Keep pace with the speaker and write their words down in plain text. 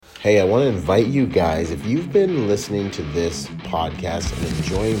Hey, I want to invite you guys, if you've been listening to this podcast and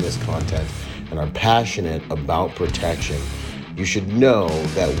enjoying this content and are passionate about protection, you should know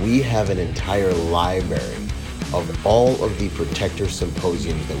that we have an entire library of all of the protector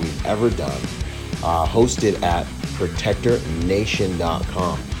symposiums that we've ever done, hosted at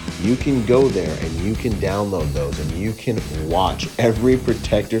protectornation.com. You can go there and you can download those and you can watch every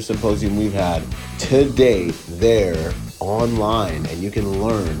protector symposium we've had to date there online, and you can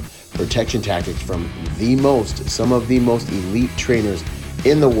learn protection tactics from some of the most elite trainers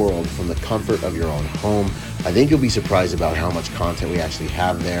in the world from the comfort of your own home. I think you'll be surprised about how much content we actually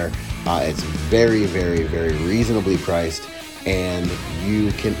have there. It's very, very, very reasonably priced, and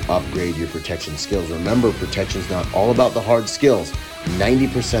you can upgrade your protection skills. Remember, protection is not all about the hard skills.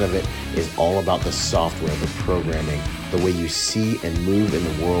 90% of it is all about the software, the programming, the way you see and move in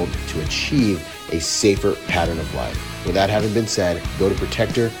the world to achieve a safer pattern of life. With that having been said, go to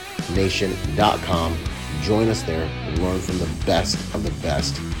protectornation.com, join us there, and learn from the best of the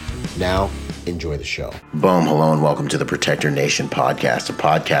best. Now, enjoy the show. Boom, hello, and welcome to the Protector Nation podcast, a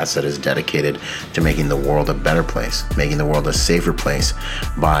podcast that is dedicated to making the world a better place, making the world a safer place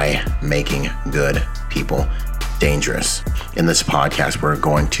by making good people dangerous. In this podcast, we're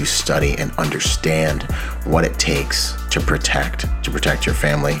going to study and understand what it takes to protect your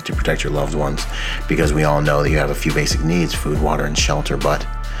family, to protect your loved ones, because we all know that you have a few basic needs: food, water, and shelter, but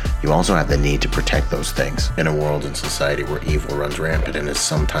you also have the need to protect those things in a world and society where evil runs rampant and is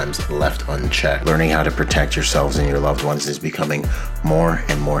sometimes left unchecked. Learning how to protect yourselves and your loved ones is becoming more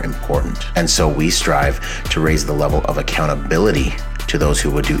and more important. And so we strive to raise the level of accountability to those who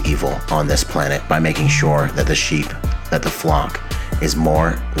would do evil on this planet by making sure that the sheep, that the flock, is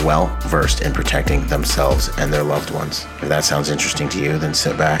more well-versed in protecting themselves and their loved ones. If that sounds interesting to you, then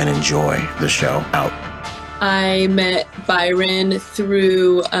sit back and enjoy the show out. I met Byron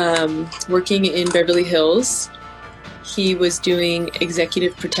through working in Beverly Hills. He was doing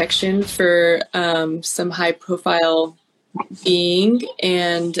executive protection for some high-profile being,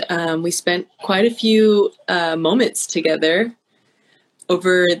 and we spent quite a few moments together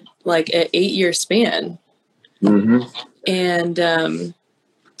over like an 8-year span. Mm-hmm. And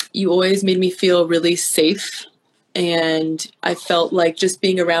you always made me feel really safe. And I felt like just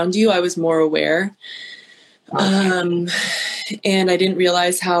being around you, I was more aware. And I didn't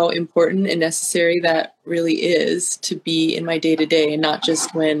realize how important and necessary that really is to be in my day-to-day and not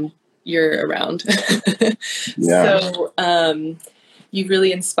just when you're around. Yeah. So you've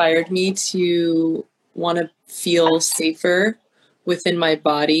really inspired me to want to feel safer within my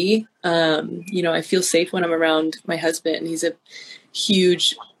body. I feel safe when I'm around my husband. He's a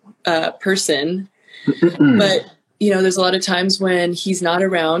huge person, but there's a lot of times when he's not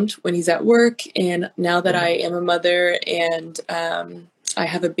around, when he's at work. And now that I am a mother and I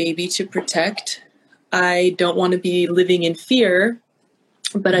have a baby to protect, I don't want to be living in fear,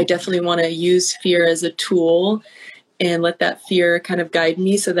 but I definitely want to use fear as a tool and let that fear kind of guide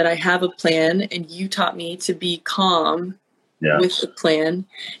me so that I have a plan. And you taught me to be calm with the plan,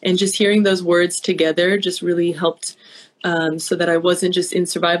 and just hearing those words together just really helped, so that I wasn't just in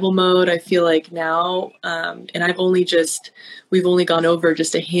survival mode. I feel like now, and we've only gone over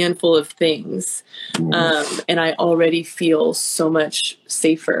just a handful of things, and I already feel so much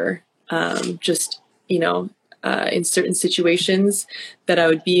safer, in certain situations that I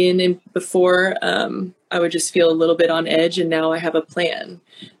would be in before, I would just feel a little bit on edge, and now I have a plan.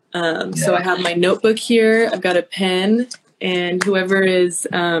 So I have my notebook here, I've got a pen, and whoever is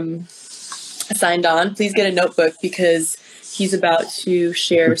signed on, please get a notebook, because he's about to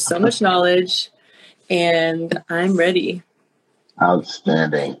share so much knowledge, and I'm ready.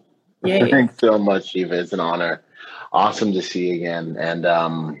 Outstanding. Yay. Thanks so much, Shiva. It's an honor. Awesome to see you again. And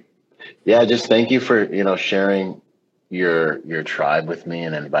just thank you for sharing your tribe with me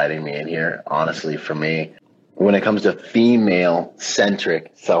and inviting me in here. Honestly, for me, when it comes to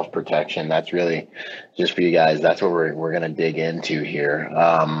female-centric self-protection, that's really just for you guys. That's what we're going to dig into here.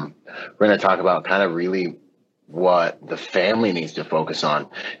 We're going to talk about kind of really what the family needs to focus on.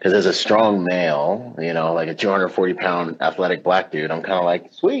 Because as a strong male, like a 240-pound athletic black dude, I'm kind of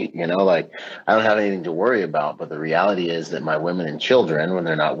like, sweet, I don't have anything to worry about. But the reality is that my women and children, when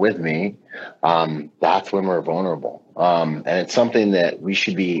they're not with me, that's when we're vulnerable. And it's something that we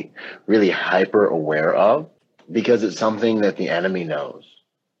should be really hyper aware of, because it's something that the enemy knows,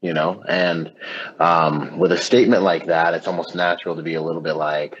 and with a statement like that, it's almost natural to be a little bit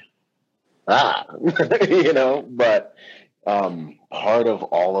like, but part of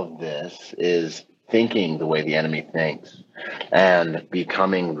all of this is thinking the way the enemy thinks, and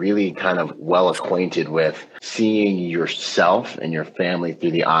becoming really kind of well acquainted with seeing yourself and your family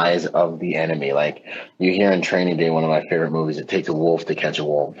through the eyes of the enemy. Like you hear in Training Day, one of my favorite movies, it takes a wolf to catch a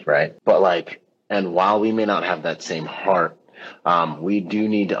wolf, right? But like, and while we may not have that same heart, we do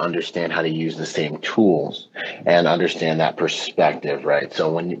need to understand how to use the same tools and understand that perspective, right?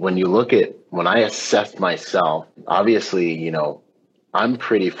 So when I assess myself, obviously, you know, I'm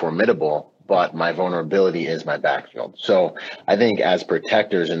pretty formidable, but my vulnerability is my backfield. So I think as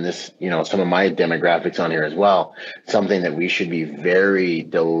protectors, and this, you know, some of my demographics on here as well, something that we should be very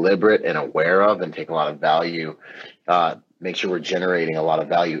deliberate and aware of and take a lot of value, make sure we're generating a lot of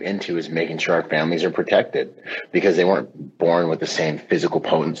value into, is making sure our families are protected, because they weren't born with the same physical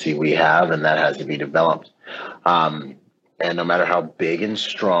potency we have, and that has to be developed. And no matter how big and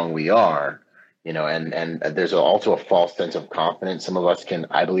strong we are, you know, and there's also a false sense of confidence some of us can,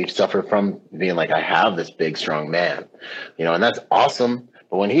 I believe, suffer from, being like, I have this big, strong man, you know, and that's awesome.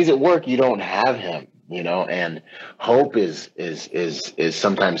 But when he's at work, you don't have him, you know, and hope is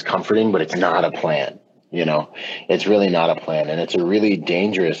sometimes comforting, but it's not a plan. You know, it's really not a plan, and it's a really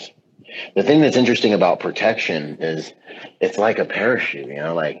dangerous. The thing that's interesting about protection is it's like a parachute, you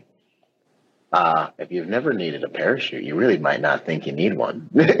know, like if you've never needed a parachute, you really might not think you need one,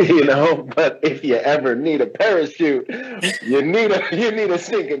 you know, but if you ever need a parachute, you need a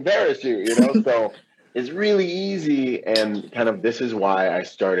stinking parachute, you know, so it's really easy. And kind of, this is why I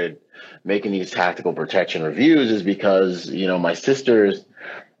started making these tactical protection reviews, is because, you know, my sisters,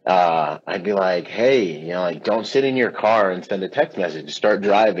 I'd be like, hey, you know, like, don't sit in your car and send a text message, start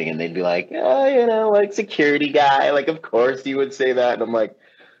driving. And they'd be like, oh, you know, like, security guy, like, of course you would say that. And I'm like,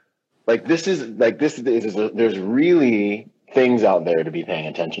 there's really things out there to be paying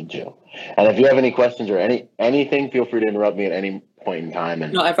attention to. And if you have any questions or anything, feel free to interrupt me at any point in time.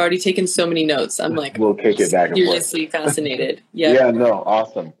 And no, I've already taken so many notes. I'm like, we'll kick it back and forth. Seriously fascinated. Yeah. Yeah, no,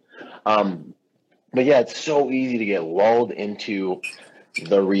 awesome. But yeah, it's so easy to get lulled into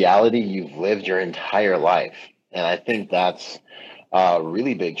the reality you've lived your entire life. And I think that's a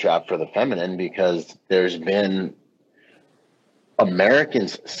really big trap for the feminine, because there's been,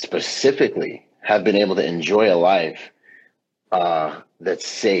 Americans specifically have been able to enjoy a life that's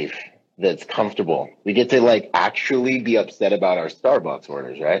safe, that's comfortable. We get to like actually be upset about our Starbucks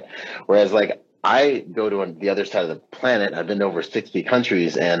orders, right? Whereas like I go to the other side of the planet. I've been to over 60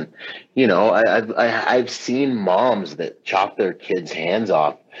 countries, and you know, I've seen moms that chop their kids' hands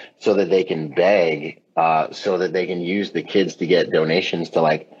off so that they can beg, so that they can use the kids to get donations to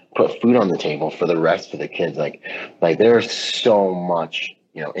like put food on the table for the rest of the kids. Like there's so much,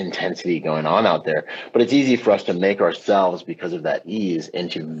 you know, intensity going on out there, but it's easy for us to make ourselves, because of that ease,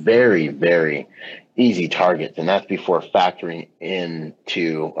 into very, very easy targets. And that's before factoring in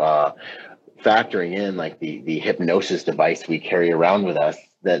like the hypnosis device we carry around with us,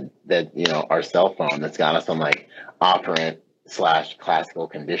 that you know, our cell phone, that's got us on like operant / classical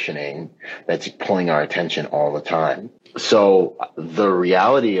conditioning, that's pulling our attention all the time. So the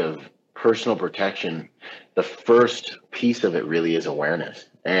reality of personal protection, the first piece of it really is awareness.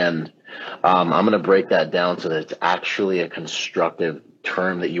 And I'm going to break that down so that it's actually a constructive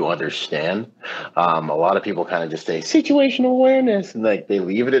term that you understand. A lot of people kind of just say situational awareness, and like they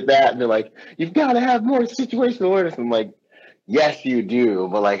leave it at that, and they're like, you've got to have more situational awareness. I'm like, yes, you do,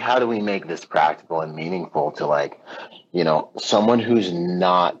 but like, how do we make this practical and meaningful to, like, you know, someone who's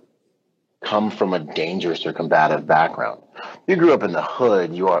not come from a dangerous or combative background? If you grew up in the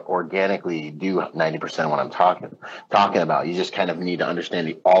hood, you are organically do 90% of what I'm talking about. You just kind of need to understand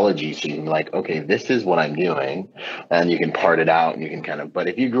the ology, so you can be like, okay, this is what I'm doing, and you can part it out, and you can kind of. But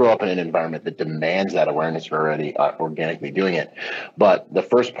if you grew up in an environment that demands that awareness, you're already organically doing it. But the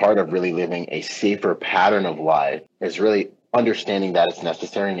first part of really living a safer pattern of life is really understanding that it's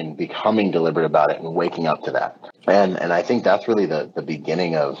necessary and becoming deliberate about it and waking up to that. And I think that's really the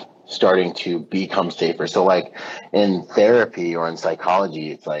beginning of starting to become safer. So like in therapy or in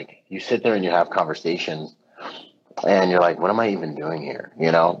psychology, it's like you sit there and you have conversations and you're like, what am I even doing here?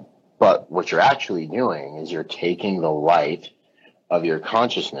 You know, but what you're actually doing is you're taking the light of your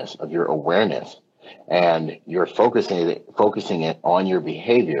consciousness, of your awareness, and you're focusing it on your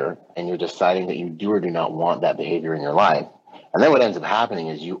behavior, and you're deciding that you do or do not want that behavior in your life. And then what ends up happening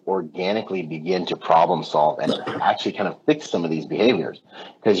is you organically begin to problem solve and actually kind of fix some of these behaviors,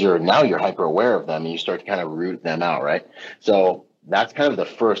 because you're hyper aware of them and you start to kind of root them out, right? So that's kind of the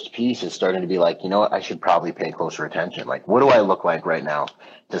first piece, is starting to be like, you know what, I should probably pay closer attention. Like, what do I look like right now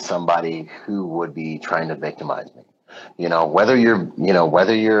to somebody who would be trying to victimize me? You know, whether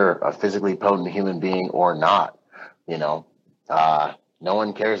you're a physically potent human being or not, you know, No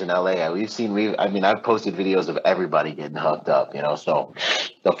one cares in LA. I've posted videos of everybody getting hooked up, so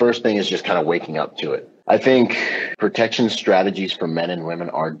the first thing is just kind of waking up to it. I think protection strategies for men and women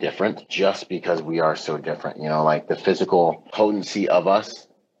are different just because we are so different, like the physical potency of us,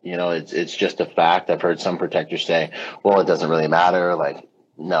 it's just a fact. I've heard some protectors say, well, it doesn't really matter. Like,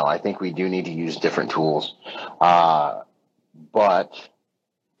 no, I think we do need to use different tools. But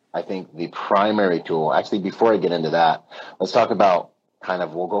I think the primary tool, actually, before I get into that, let's talk about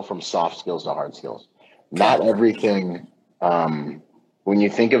we'll go from soft skills to hard skills. Not everything, when you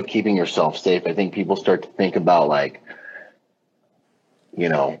think of keeping yourself safe, I think people start to think about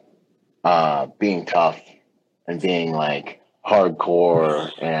being tough and being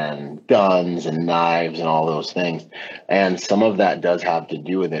hardcore and guns and knives and all those things. And some of that does have to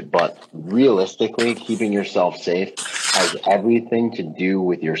do with it. But realistically, keeping yourself safe has everything to do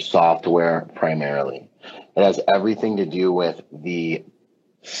with your software primarily. It has everything to do with the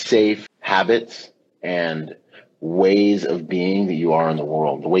safe habits and ways of being that you are in the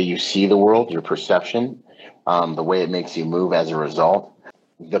world, the way you see the world, your perception, the way it makes you move as a result,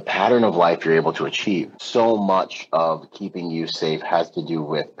 the pattern of life you're able to achieve. So much of keeping you safe has to do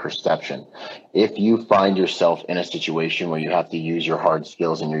with perception. If you find yourself in a situation where you have to use your hard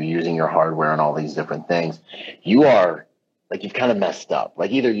skills and you're using your hardware and all these different things, you are you've kind of messed up.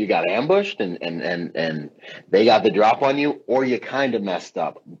 Either you got ambushed and they got the drop on you, or you kind of messed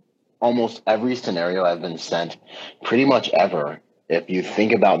up. Almost every scenario I've been sent, pretty much ever, if you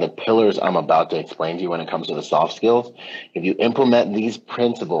think about the pillars I'm about to explain to you when it comes to the soft skills, if you implement these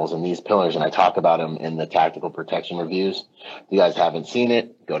principles and these pillars, and I talk about them in the tactical protection reviews, if you guys haven't seen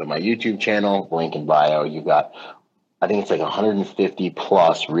it, go to my YouTube channel, link in bio. You've got, I think it's 150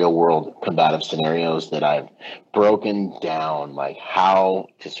 plus real world combative scenarios that I've broken down, how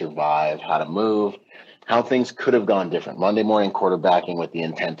to survive, how to move, how things could have gone different. Monday morning quarterbacking with the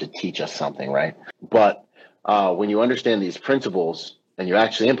intent to teach us something, right? But when you understand these principles and you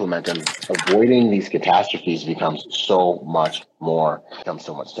actually implement them, avoiding these catastrophes becomes so much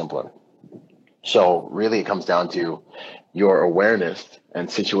simpler. So really it comes down to your awareness, and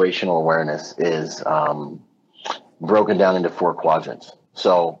situational awareness is broken down into 4 quadrants.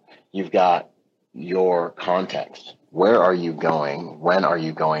 So you've got your context. Where are you going? When are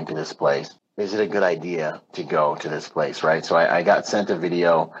you going to this place? Is it a good idea to go to this place, right? So I got sent a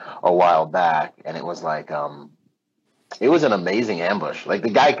video a while back, and it was it was an amazing ambush. The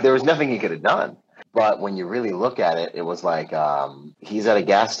guy, there was nothing he could have done. But when you really look at it, it was he's at a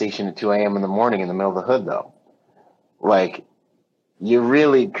gas station at 2 a.m. in the morning in the middle of the hood, though. You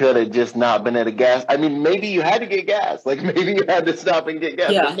really could have just not been at a gas. I mean, maybe you had to get gas. Maybe you had to stop and get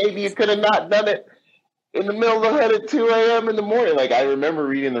gas. Yeah. But maybe you could have not done it in the middle of the hood at 2 a.m. in the morning. I remember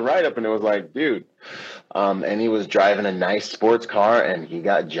reading the write-up, and it was dude. And he was driving a nice sports car, and he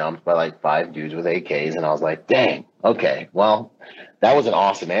got jumped by 5 dudes with AKs. And I was like, dang, okay, well, that was an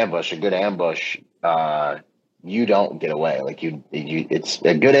awesome ambush, a good ambush. You don't get away. It's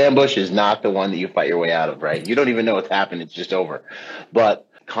a good ambush is not the one that you fight your way out of, right? You don't even know what's happened. It's just over. But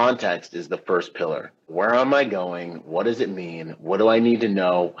context is the first pillar. Where am I going? What does it mean? What do I need to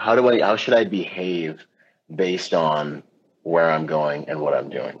know? How should I behave based on where I'm going and what I'm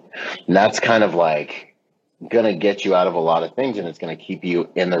doing? And that's kind of going to get you out of a lot of things, and it's going to keep you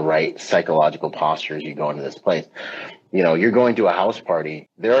in the right psychological posture as you go into this place. You're going to a house party.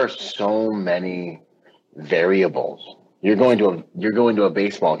 There are so many variables. You're going to a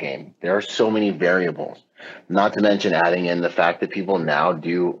baseball game. There are so many variables, not to mention adding in the fact that people now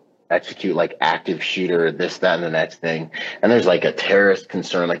do execute active shooter, this, that, and the next thing. And there's a terrorist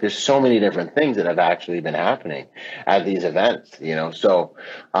concern. There's so many different things that have actually been happening at these events, So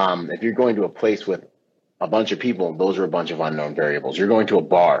if you're going to a place with a bunch of people, those are a bunch of unknown variables. You're going to a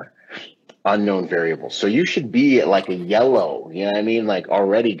bar, unknown variables. So you should be at a yellow,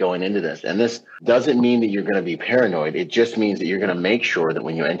 already going into this. And this doesn't mean that you're going to be paranoid. It just means that you're going to make sure that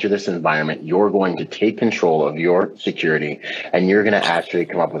when you enter this environment, you're going to take control of your security, and you're going to actually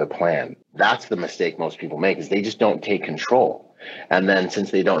come up with a plan. That's the mistake most people make, is they just don't take control. And then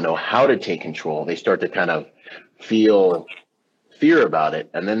since they don't know how to take control, they start to kind of feel fear about it.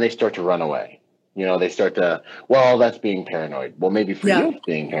 And then they start to run away. They start to, well, that's being paranoid. Well, maybe for you, it's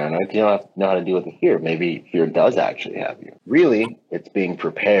being paranoid. You don't know how to deal with the fear. Maybe fear does actually have you. Really, it's being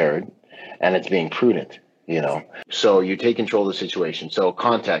prepared, and it's being prudent, So you take control of the situation. So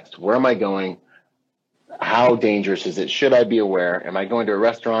context, where am I going? How dangerous is it? Should I be aware? Am I going to a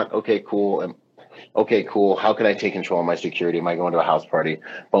restaurant? Okay, cool. How can I take control of my security? Am I going to a house party?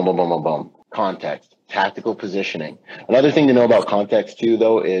 Boom, boom, boom, boom, boom. Context, tactical positioning. Another thing to know about context too,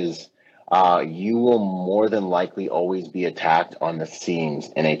 though, is you will more than likely always be attacked on the seams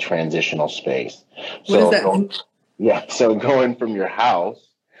in a transitional space. What does that mean? Yeah, so going from your house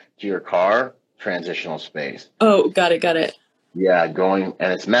to your car, transitional space. Oh, got it. Yeah, and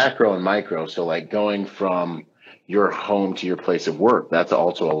it's macro and micro. So like going from your home to your place of work, that's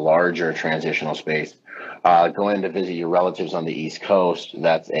also a larger transitional space. Going to visit your relatives on the East Coast,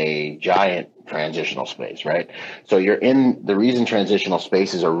 that's a giant transitional space, right? So the reason transitional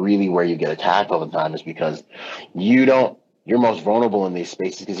spaces are really where you get attacked all the time is because you're most vulnerable in these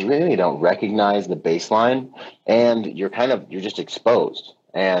spaces because you really don't recognize the baseline, and you're just exposed.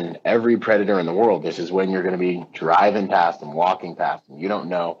 And every predator in the world, this is when you're going to be driving past them, walking past them. You don't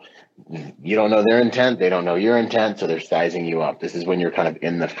know their intent. They don't know your intent. So they're sizing you up. This is when you're kind of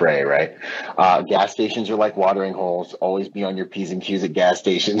in the fray, right? Gas stations are like watering holes. Always be on your P's and Q's at gas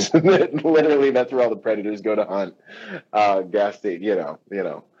stations. Literally, that's where all the predators go to hunt. Gas station,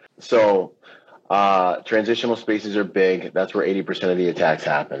 So transitional spaces are big. That's where 80% of the attacks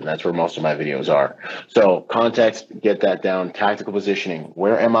happen. That's where most of my videos are. So context, get that down. Tactical positioning.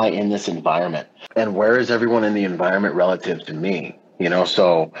 Where am I in this environment? And where is everyone in the environment relative to me?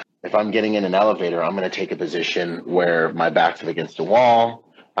 So if I'm getting in an elevator, I'm going to take a position where my back's up against the wall.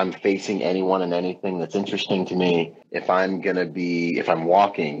 I'm facing anyone and anything that's interesting to me. If I'm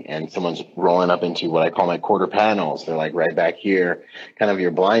walking and someone's rolling up into what I call my quarter panels, they're like right back here, kind of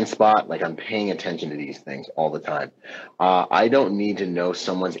your blind spot. Like I'm paying attention to these things all the time. I don't need to know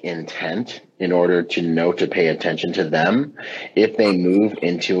someone's intent in order to know to pay attention to them. If they move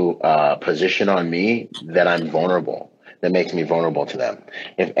into a position on me that I'm vulnerable, that makes me vulnerable to them.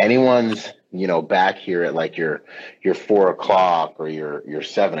 If anyone's, back here at like your 4 o'clock or your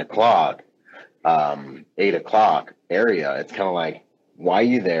 7 o'clock, 8 o'clock area, it's kind of like, why are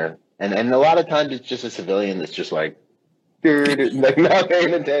you there? And a lot of times it's just a civilian that's just like, dude, like not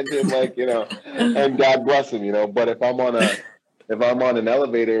paying attention, like, and God bless him, but if I'm on an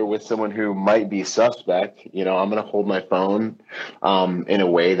elevator with someone who might be suspect, I'm going to hold my phone in a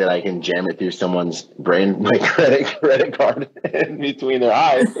way that I can jam it through someone's brain, like credit card in between their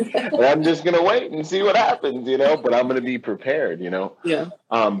eyes. And I'm just going to wait and see what happens, but I'm going to be prepared, Yeah.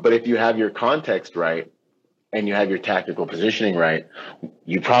 But if you have your context right and you have your tactical positioning right,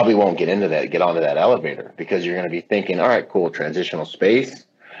 you probably won't get onto that elevator because you're going to be thinking, all right, cool, transitional space.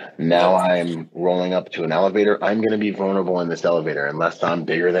 Now I'm rolling up to an elevator. I'm going to be vulnerable in this elevator unless I'm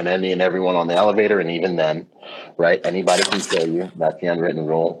bigger than any and everyone on the elevator. And even then, right, anybody can kill you. That's the unwritten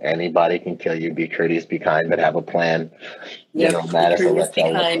rule. Anybody can kill you. Be courteous, be kind, but have a plan. General Mattis, be courteous, be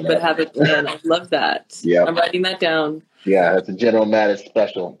kind, but have a plan. I love that. Yeah, I'm writing that down. Yeah, that's a General Mattis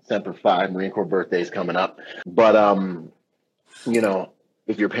special. Semper Fi, Marine Corps birthday's coming up. But,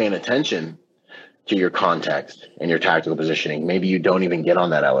 if you're paying attention to your context and your tactical positioning, maybe you don't even get on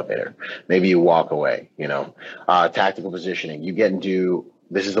that elevator. Maybe you walk away, tactical positioning. You get into,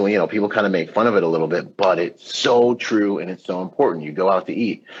 this is the, people kind of make fun of it a little bit, but it's so true and it's so important. You go out to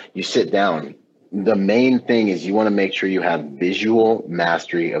eat, you sit down. The main thing is you want to make sure you have visual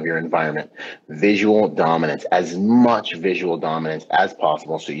mastery of your environment, visual dominance, as much visual dominance as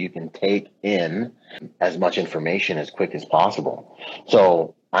possible so you can take in as much information as quick as possible.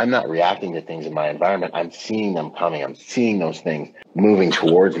 So I'm not reacting to things in my environment. I'm seeing them coming. I'm seeing those things moving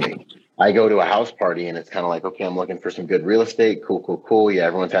towards me. I go to a house party and it's kind of like, okay, I'm looking for some good real estate. Cool. Yeah,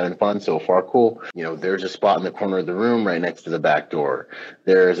 everyone's having fun so far. Cool. There's a spot in the corner of the room right next to the back door.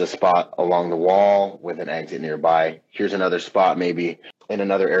 There's a spot along the wall with an exit nearby. Here's another spot, maybe in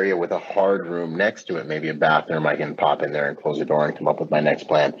another area with a hard room next to it, maybe a bathroom. I can pop in there and close the door and come up with my next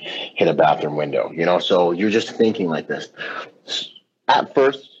plan, hit a bathroom window, so you're just thinking like this. At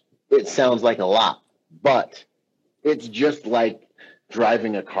first, it sounds like a lot, but it's just like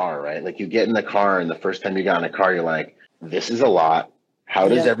driving a car, right? Like you get in the car and the first time you got in a car, you're like, this is a lot. How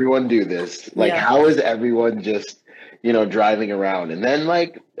does everyone do this? Like, how is everyone just, driving around? And then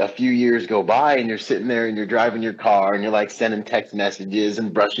like a few years go by and you're sitting there and you're driving your car and you're like sending text messages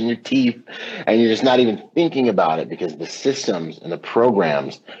and brushing your teeth and you're just not even thinking about it because the systems and the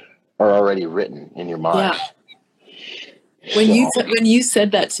programs are already written in your mind. Yeah. When you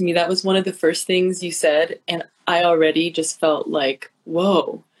said that to me, that was one of the first things you said. And I already just felt like,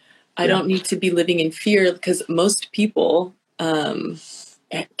 whoa, I don't need to be living in fear, because most people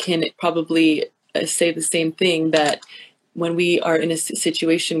can probably say the same thing, that when we are in a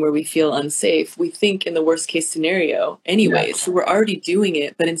situation where we feel unsafe, we think in the worst case scenario anyways. So we're already doing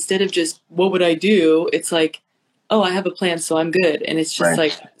it. But instead of just, what would I do? It's like, oh, I have a plan, so I'm good. And it's just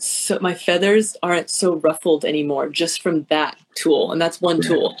like, so my feathers aren't so ruffled anymore just from that tool. And that's one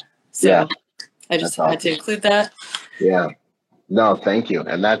tool. So I just had to include that. Yeah. No, thank you.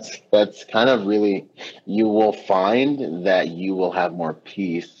 And that's kind of really, you will find that you will have more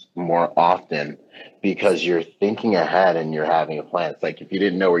peace more often because you're thinking ahead and you're having a plan. It's like if you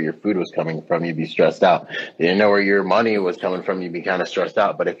didn't know where your food was coming from, you'd be stressed out. If you didn't know where your money was coming from, you'd be kind of stressed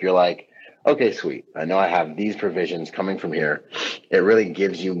out. But if you're like, okay, sweet, I know I have these provisions coming from here, it really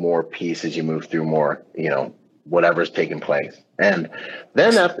gives you more peace as you move through more, whatever's taking place. And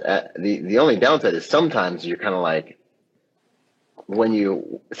then the only downside is sometimes you're kind of like,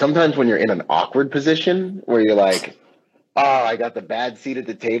 sometimes when you're in an awkward position where you're like, oh, I got the bad seat at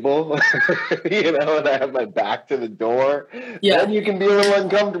the table, and I have my back to the door, then you can be a little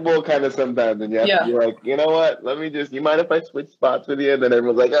uncomfortable kind of sometimes. And you have to be like, you know what, you mind if I switch spots with you? And then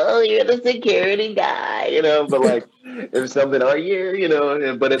everyone's like, oh, you're the security guy, but like if something,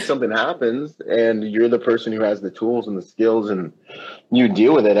 but if something happens and you're the person who has the tools and the skills and you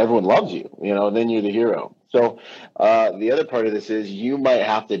deal with it, everyone loves you, then you're the hero. So the other part of this is you might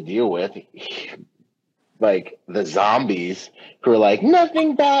have to deal with like the zombies who are like,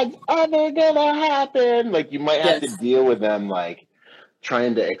 nothing bad's ever gonna happen. Like you might have to deal with them, like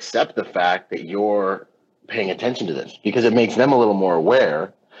trying to accept the fact that you're paying attention to this because it makes them a little more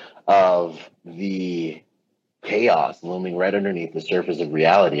aware of the chaos looming right underneath the surface of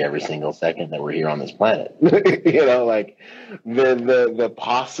reality every single second that we're here on this planet. Like the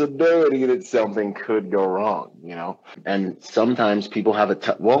possibility that something could go wrong, and sometimes people have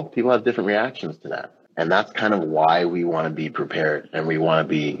people have different reactions to that. And that's kind of why we want to be prepared and we want to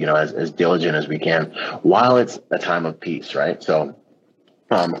be, as diligent as we can while it's a time of peace, right? So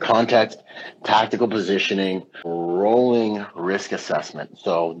context, tactical positioning, rolling risk assessment.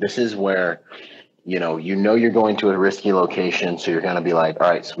 So this is where you're going to a risky location. So you're going to be like, all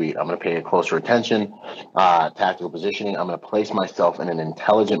right, sweet. I'm going to pay closer attention, tactical positioning. I'm going to place myself in an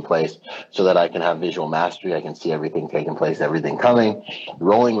intelligent place so that I can have visual mastery. I can see everything taking place, everything coming.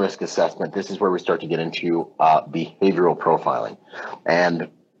 Rolling risk assessment. This is where we start to get into behavioral profiling. And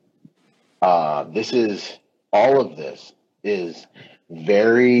all of this is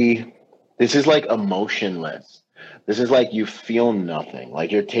this is like emotionless. This is like you feel nothing,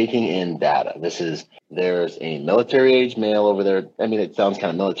 like you're taking in data. There's a military age male over there. I mean, it sounds kind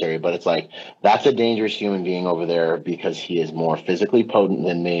of military, but it's like, that's a dangerous human being over there because he is more physically potent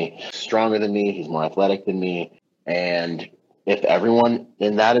than me, stronger than me. He's more athletic than me. And if everyone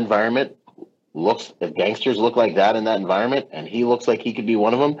in that environment if gangsters look like that in that environment and he looks like he could be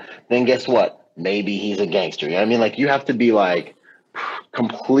one of them, then guess what? Maybe he's a gangster. You know what I mean? Like you have to be like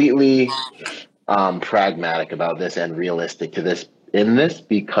completely pragmatic about this and realistic to this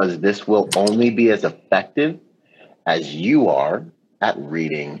because this will only be as effective as you are at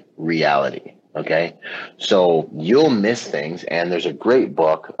reading reality. Okay. So you'll miss things. And there's a great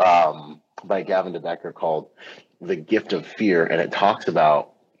book by Gavin DeBecker called The Gift of Fear. And it talks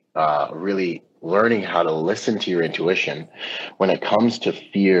about really learning how to listen to your intuition when it comes to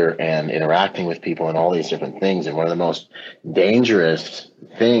fear and interacting with people and all these different things. And one of the most dangerous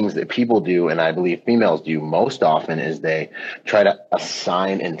things that people do, and I believe females do most often, is they try to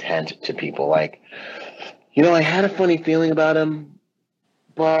assign intent to people. Like, I had a funny feeling about him,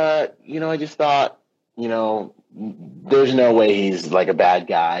 but, I just thought, there's no way he's like a bad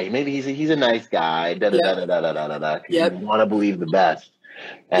guy. Maybe he's a nice guy. Da da da da da da da da. You want to believe the best.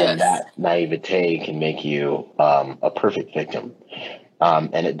 And that naivete can make you a perfect victim.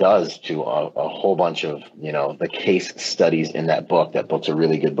 And it does to a whole bunch of, the case studies in that book. That book's a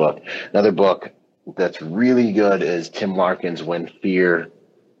really good book. Another book that's really good is Tim Larkin's When Fear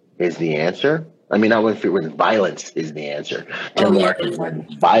is the Answer. I mean, not when violence is the answer. Tim Larkin's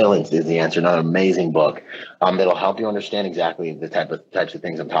When Violence is the Answer. Another amazing book that'll help you understand exactly the types of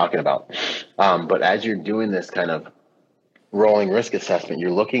things I'm talking about. But as you're doing this kind of rolling risk assessment,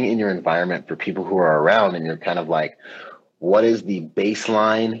 you're looking in your environment for people who are around, and you're kind of like, what is the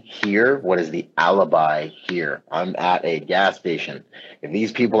baseline here? What is the alibi here? I'm at a gas station. If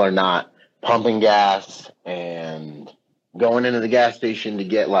these people are not pumping gas and going into the gas station to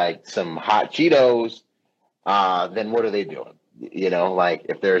get like some hot Cheetos, then what are they doing? Like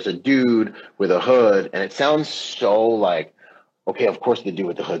if there's a dude with a hood, and it sounds so like, okay, of course the dude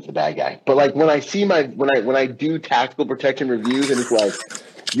with the hood's the bad guy. But like when I do tactical protection reviews, and it's like,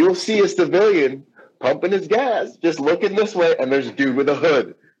 you'll see a civilian pumping his gas, just looking this way, and there's a dude with a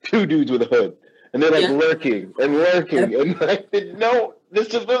hood, two dudes with a hood, and they're like lurking, and like, no, the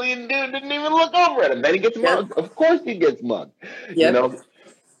civilian dude didn't even look over at him. Then he gets mugged. Of course he gets mugged.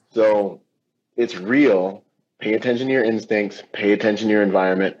 So it's real. Pay attention to your instincts. Pay attention to your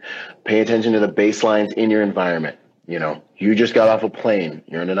environment. Pay attention to the baselines in your environment. You just got off a plane.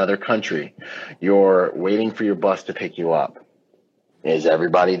 You're in another country. You're waiting for your bus to pick you up. Is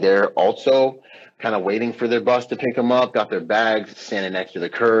everybody there also kind of waiting for their bus to pick them up, got their bags, standing next to the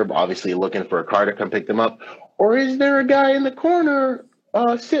curb, obviously looking for a car to come pick them up? Or is there a guy in the corner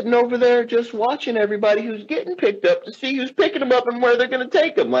sitting over there just watching everybody who's getting picked up to see who's picking them up and where they're going to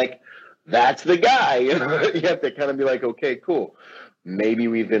take them? Like, that's the guy. You have to kind of be like, okay, cool. Maybe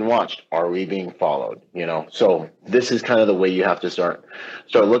we've been watched. Are we being followed? So this is kind of the way you have to start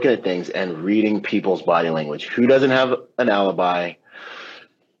looking at things and reading people's body language. Who doesn't have an alibi?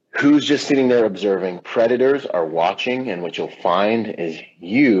 Who's just sitting there observing? Predators are watching, and what you'll find is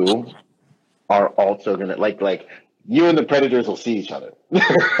you are also going to, like you and the predators will see each other.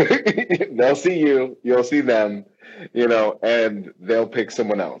 They'll see you, you'll see them, and they'll pick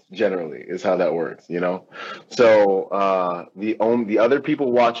someone else, generally, is how that works, So the other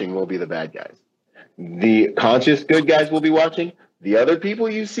people watching will be the bad guys. The conscious good guys will be watching. The other people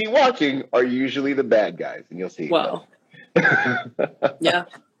you see watching are usually the bad guys, and you'll see. Wow. Yeah.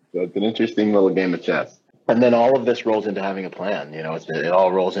 So it's an interesting little game of chess. And then all of this rolls into having a plan. It all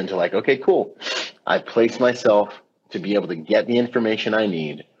rolls into like, okay, cool. I place myself to be able to get the information I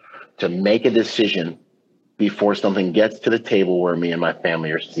need to make a decision before something gets to the table where me and my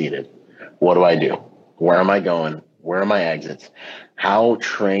family are seated. What do I do? Where am I going? Where are my exits? How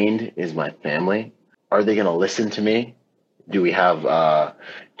trained is my family? Are they going to listen to me? Do we have a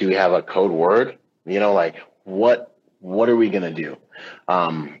code word? What are we going to do?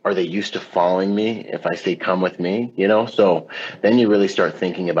 Are they used to following me if I say, come with me, So then you really start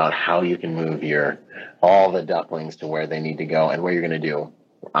thinking about how you can move all the ducklings to where they need to go and what you're going to do.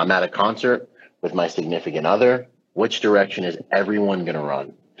 I'm at a concert with my significant other. Which direction is everyone going to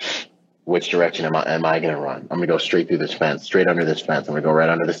run? Which direction am I going to run? I'm going to go straight through this fence, straight under this fence. I'm going to go right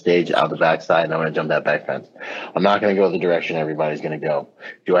under the stage, out the back side, and I'm going to jump that back fence. I'm not going to go the direction everybody's going to go.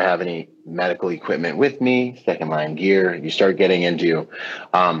 Do I have any medical equipment with me? Second line gear. You start getting into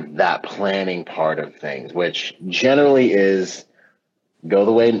that planning part of things, which generally is go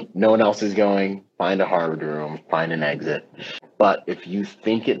the way no one else is going, find a hard room, find an exit. But if you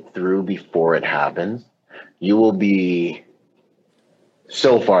think it through before it happens, you will be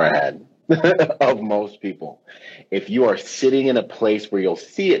so far ahead of most people. If you are sitting in a place where you'll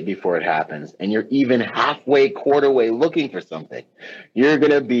see it before it happens, and you're even halfway, quarter way looking for something, you're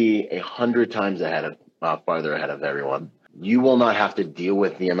going to be 100 times farther ahead of everyone. You will not have to deal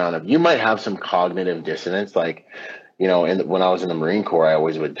with the amount of, you might have some cognitive dissonance. Like, when I was in the Marine Corps, I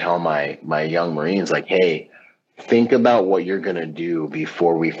always would tell my young Marines, like, hey, think about what you're going to do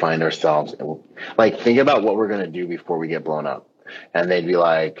before we find ourselves, like, think about what we're going to do before we get blown up. And they'd be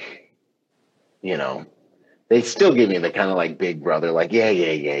like, they'd still give me the kind of like big brother, like,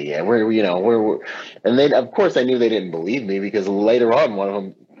 yeah. We're, and they, of course, I knew they didn't believe me because later on, one of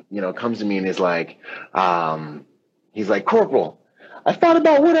them, comes to me and is like, he's like, Corporal, I thought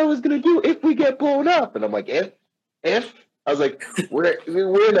about what I was going to do if we get blown up. And I'm like, if I was like,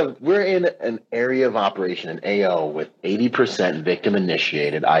 we're in an area of operation, an AO with 80% victim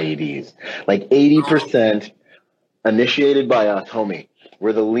initiated IEDs, like 80% initiated by us, homie.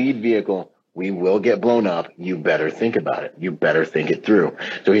 We're the lead vehicle. We will get blown up. You better think about it. You better think it through.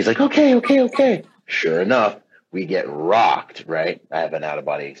 So he's like, okay. Sure enough, we get rocked, right? I have an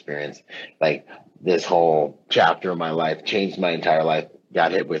out-of-body experience. Like, this whole chapter of my life changed my entire life.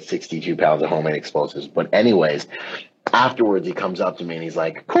 Got hit with 62 pounds of homemade explosives. But anyways, afterwards, he comes up to me and he's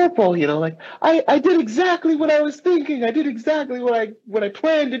like, Corporal, I did exactly what I was thinking. I did exactly what I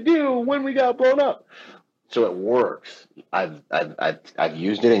planned to do when we got blown up. So it works. I've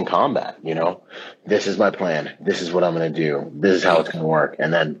used it in combat, This is my plan. This is what I'm going to do. This is how it's going to work.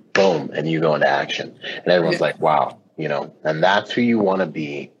 And then boom, and you go into action. And everyone's like, wow, and that's who you want to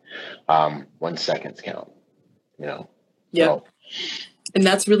be when seconds count, Yeah. So. And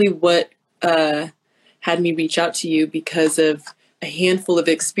that's really what had me reach out to you, because of a handful of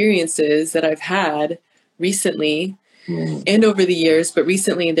experiences that I've had recently and over the years. But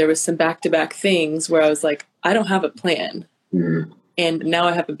recently there was some back-to-back things where I was like, I don't have a plan. And now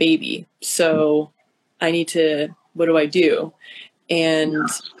I have a baby. So I need to, what do I do? And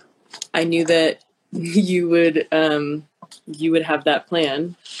I knew that you would have that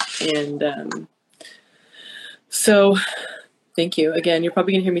plan. And so thank you. Again, you're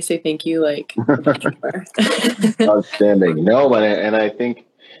probably going to hear me say thank you like outstanding. No, and I think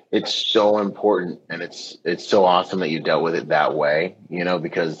it's so important, and it's so awesome that you dealt with it that way,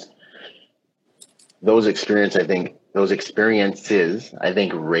 because those experiences, I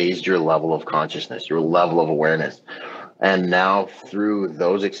think, raised your level of consciousness, your level of awareness. And now through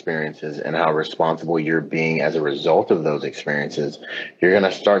those experiences and how responsible you're being as a result of those experiences, you're going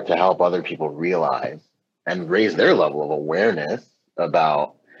to start to help other people realize and raise their level of awareness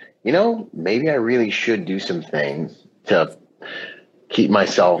about, maybe I really should do some things to keep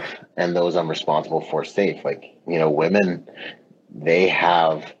myself and those I'm responsible for safe. Like, women, they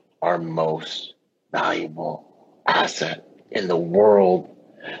have our most valuable asset in the world.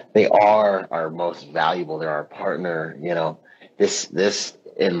 They are our most valuable. They're our partner. This,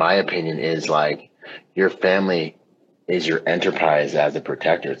 in my opinion, is like your family is your enterprise as a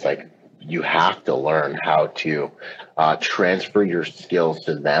protector. It's like you have to learn how to transfer your skills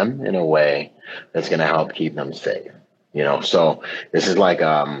to them in a way that's going to help keep them safe. So this is like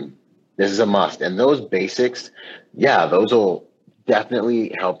this is a must. And those basics, those will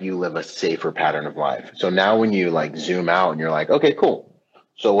definitely help you live a safer pattern of life. So now when you like zoom out and you're like, okay, cool.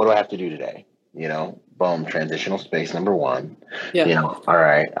 So what do I have to do today? Boom, transitional space number one. Yeah. All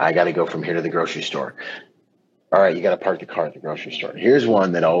right, I got to go from here to the grocery store. All right, you got to park the car at the grocery store. Here's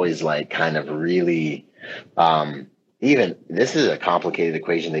one that always like kind of really, even this is a complicated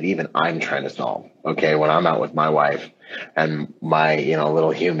equation that even I'm trying to solve. Okay, when I'm out with my wife and my,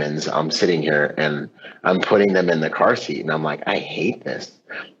 little humans, I'm sitting here and I'm putting them in the car seat and I'm like, I hate this.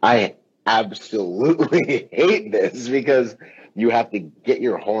 I absolutely hate this because you have to get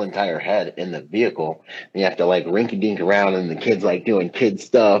your whole entire head in the vehicle. And you have to like rink-a-dink around and the kids like doing kid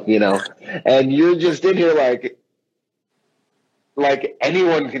stuff, and you're just in here like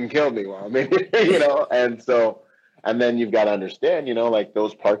anyone can kill me while I'm in here, and then you've got to understand, like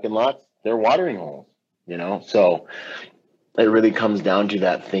those parking lots, they're watering holes, so it really comes down to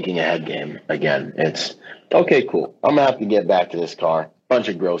that thinking ahead game. Again, it's okay, cool. I'm gonna have to get back to this car, bunch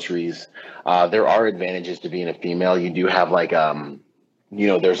of groceries. There are advantages to being a female. You do have like,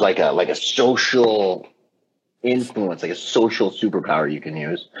 there's like a social influence, like a social superpower you can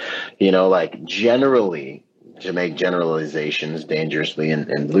use, like generally, to make generalizations dangerously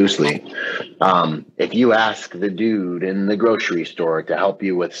and loosely. If you ask the dude in the grocery store to help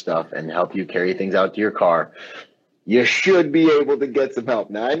you with stuff and help you carry things out to your car, you should be able to get some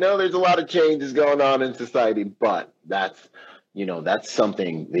help. Now, I know there's a lot of changes going on in society, but that's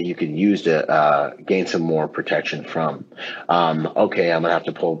something that you can use to gain some more protection from. Okay, I'm going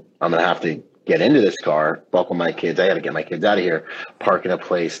to have to get into this car, buckle my kids. I got to get my kids out of here, park in a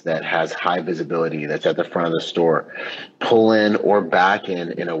place that has high visibility, that's at the front of the store, pull in or back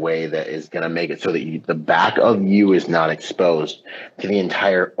in a way that is going to make it so that the back of you is not exposed to the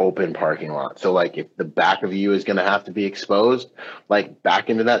entire open parking lot. So like if the back of you is going to have to be exposed, like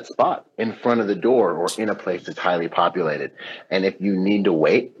back into that spot in front of the door or in a place that's highly populated. And if you need to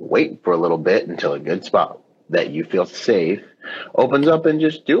wait for a little bit until a good spot that you feel safe opens up, and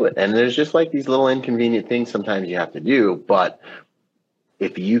just do it. And there's just like these little inconvenient things sometimes you have to do, but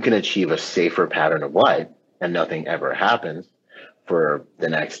if you can achieve a safer pattern of life and nothing ever happens for the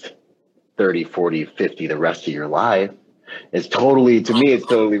next 30, 40, 50, the rest of your life, it's totally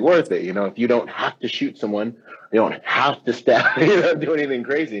worth it. If you don't have to shoot someone, you don't have to stab, do anything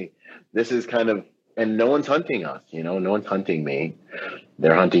crazy. This is kind of, and no one's hunting us, no one's hunting me.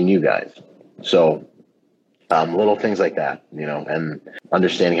 They're hunting you guys. So little things like that, and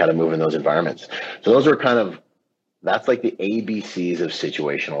understanding how to move in those environments. So those are that's like the ABCs of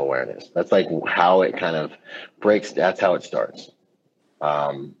situational awareness. That's like how it kind of breaks. That's how it starts.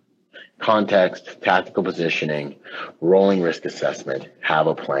 Context, tactical positioning, rolling risk assessment, have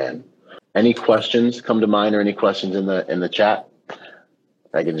a plan. Any questions come to mind, or any questions in the chat?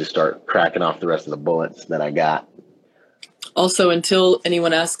 I can just start cracking off the rest of the bullets that I got. Also, until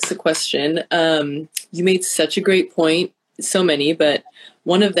anyone asks a question, you made such a great point, so many, but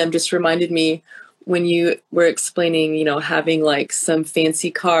one of them just reminded me when you were explaining, having like some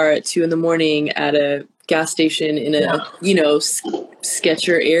fancy car at 2 a.m. at a gas station in a,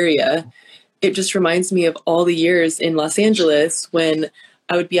 sketchier area. It just reminds me of all the years in Los Angeles when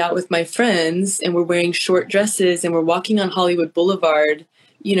I would be out with my friends and we're wearing short dresses and we're walking on Hollywood Boulevard,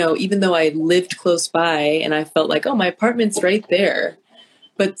 even though I lived close by and I felt like, oh, my apartment's right there.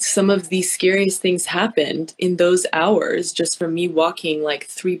 But some of the scariest things happened in those hours just from me walking like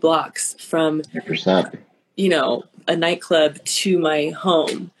 3 blocks from, 100%. A nightclub to my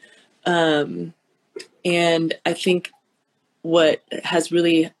home. And I think what has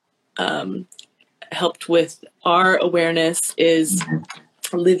really helped with our awareness is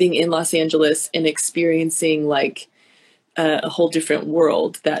living in Los Angeles and experiencing like a whole different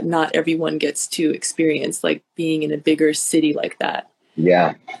world that not everyone gets to experience, like being in a bigger city like that.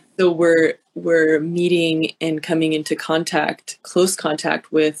 Yeah. So we're meeting and coming into close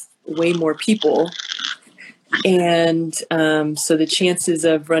contact with way more people. And so the chances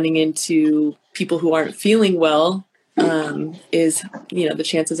of running into people who aren't feeling well is, the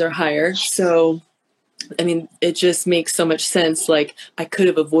chances are higher. So I mean, it just makes so much sense. Like, I could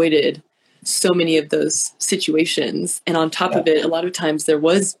have avoided so many of those situations. And on top of it, a lot of times there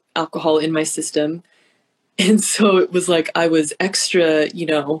was alcohol in my system. And so it was like, I was extra,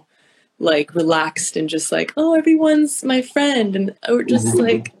 like relaxed and just like, oh, everyone's my friend. And or just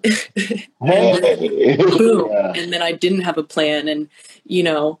like, and then, boom. And then I didn't have a plan. And,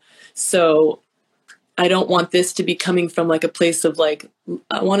 so I don't want this to be coming from like a place of like,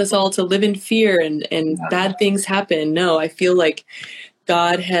 I want us all to live in fear and bad things happen. No, I feel like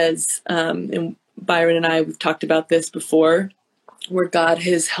God has, and Byron and I, we've talked about this before, where God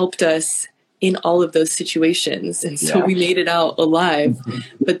has helped us in all of those situations. And so we made it out alive.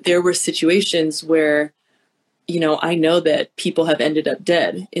 But there were situations where, I know that people have ended up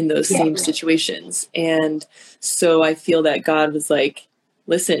dead in those same situations. And so I feel that God was like,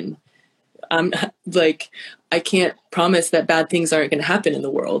 listen, I'm like, I can't promise that bad things aren't going to happen in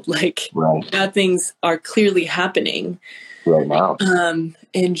the world. Like bad things are clearly happening right now.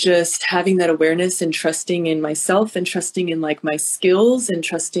 And just having that awareness and trusting in myself and trusting in like my skills and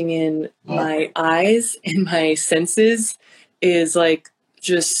trusting in my eyes and my senses is like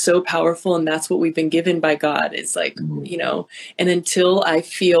just so powerful. And that's what we've been given by God. It's like, and until I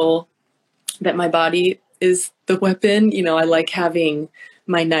feel that my body is the weapon, I like having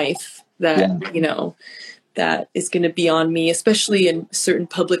my knife that, that is going to be on me, especially in certain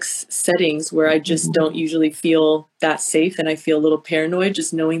public settings where I just don't usually feel that safe. And I feel a little paranoid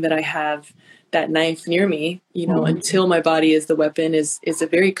just knowing that I have that knife near me, until my body is the weapon is a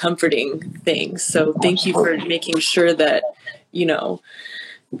very comforting thing. So thank you for making sure that,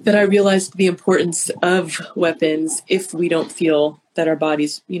 that I realized the importance of weapons if we don't feel that our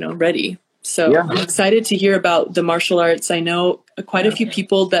body's, ready. So I'm excited to hear about the martial arts. I know quite a few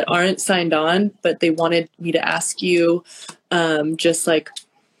people that aren't signed on, but they wanted me to ask you just like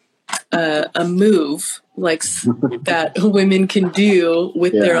a move like that women can do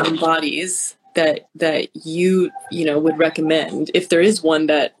with their own bodies that you would recommend, if there is one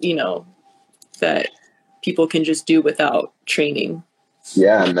that, that people can just do without training.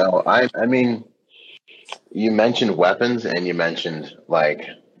 Yeah, no, I mean, you mentioned weapons and you mentioned like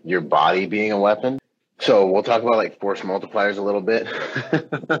your body being a weapon. So we'll talk about like force multipliers a little bit.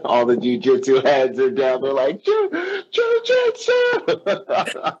 All the jiu-jitsu heads are down there like, jiu-jitsu.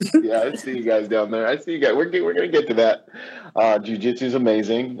 Yeah, I see you guys down there. I see you guys. We're going to get to that. Jiu-jitsu is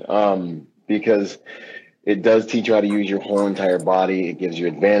amazing because it does teach you how to use your whole entire body. It gives you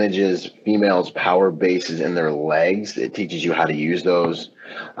advantages. Females' power bases in their legs. It teaches you how to use those.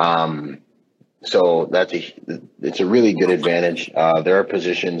 So it's a really good advantage. There are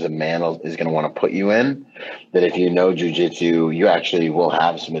positions a man is going to want to put you in that if you know jiu-jitsu, you actually will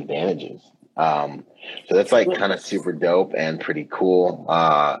have some advantages. So that's like kind of super dope and pretty cool.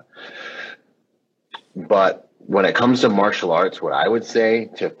 But when it comes to martial arts, what I would say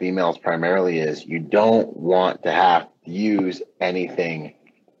to females primarily is you don't want to have to use anything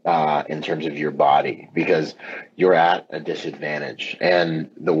in terms of your body because you're at a disadvantage.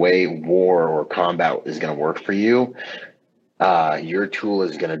 And the way war or combat is going to work for you, your tool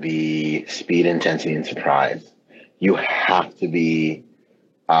is going to be speed, intensity, and surprise. You have to be,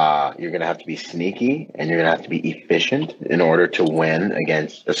 you're going to have to be sneaky and you're going to have to be efficient in order to win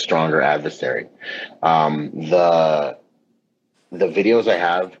against a stronger adversary. The videos I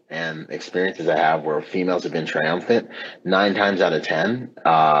have and experiences I have where females have been triumphant, 9 times out of 10,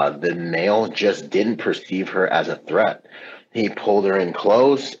 the male just didn't perceive her as a threat. He pulled her in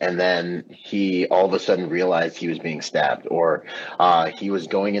close and then he all of a sudden realized he was being stabbed, or he was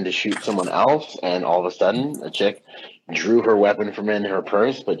going in to shoot someone else and all of a sudden a chick drew her weapon from in her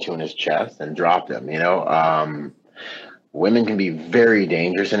purse, put two in his chest and dropped him, Women can be very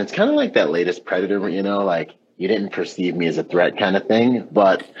dangerous, and it's kind of like that latest Predator, like you didn't perceive me as a threat kind of thing.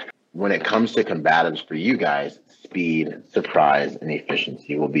 But when it comes to combatives for you guys, speed, surprise, and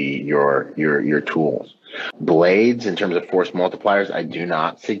efficiency will be your tools. Blades, in terms of force multipliers, I do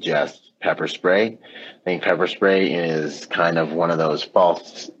not suggest pepper spray. I think pepper spray is kind of one of those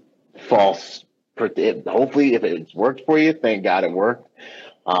false. Hopefully, if it's worked for you, thank God it worked.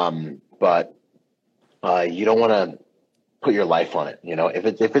 But you don't want to put your life on it.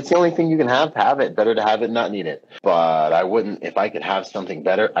 If it's the only thing you can have it. Better to have it, not need it. But I wouldn't, if I could have something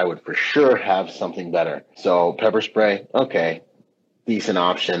better, I would for sure have something better. So pepper spray, okay, decent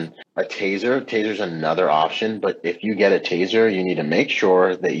option. A taser's another option, but if you get a taser, you need to make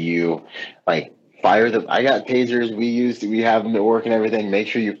sure that you like I got tasers we have them at work and everything. Make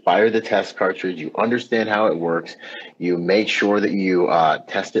sure you fire the test cartridge. You understand how it works. You make sure that you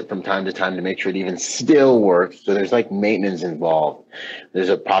test it from time to time to make sure it even still works. So there's like maintenance involved. There's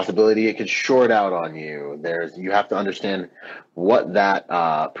a possibility it could short out on you. You have to understand what that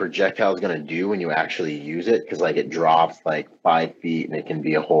projectile is going to do when you actually use it, because like it drops like 5 feet and it can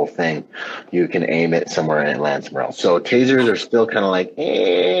be a whole thing. You can aim it somewhere and it lands somewhere else. So tasers are still kind of like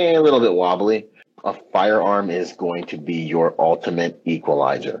a little bit wobbly. A firearm is going to be your ultimate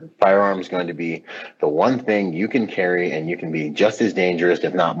equalizer. Firearm is going to be the one thing you can carry, and you can be just as dangerous,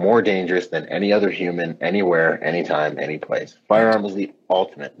 if not more dangerous, than any other human, anywhere, anytime, any place. Firearm is the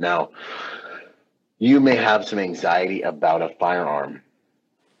ultimate. Now, you may have some anxiety about a firearm.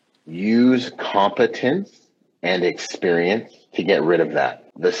 Use competence and experience to get rid of that.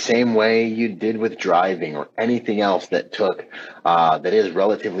 The same way you did with driving or anything else that that is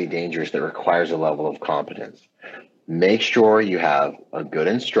relatively dangerous, that requires a level of competence. Make sure you have a good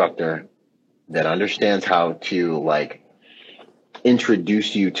instructor that understands how to like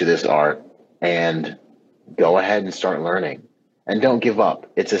introduce you to this art, and go ahead and start learning. And don't give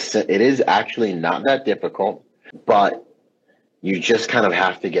up. It is actually not that difficult, but you just kind of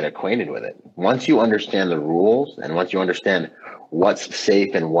have to get acquainted with it. Once you understand the rules, and once you understand what's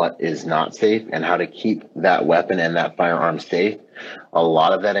safe and what is not safe, and how to keep that weapon and that firearm safe, a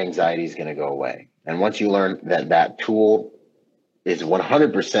lot of that anxiety is going to go away. And once you learn that that tool is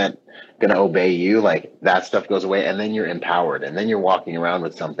 100% going to obey you, like that stuff goes away, and then you're empowered, and then you're walking around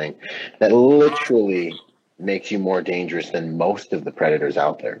with something that literally makes you more dangerous than most of the predators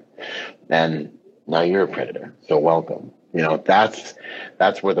out there. And now you're a predator, so welcome. You know, that's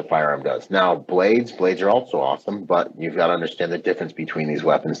where the firearm does. Now, blades are also awesome, but you've got to understand the difference between these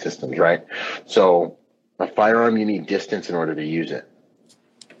weapon systems, right? So a firearm, you need distance in order to use it.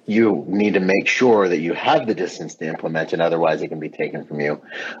 You need to make sure that you have the distance to implement it, otherwise it can be taken from you.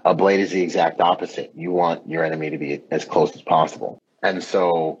 A blade is the exact opposite. You want your enemy to be as close as possible. And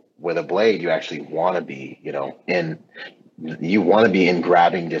so with a blade, you actually want to be, in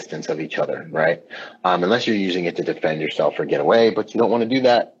grabbing distance of each other, right? Unless you're using it to defend yourself or get away, but you don't want to do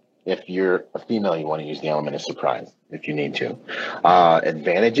that. If you're a female, you want to use the element of surprise if you need to.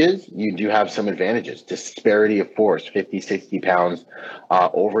 Advantages, you do have some advantages. Disparity of force, 50, 60 pounds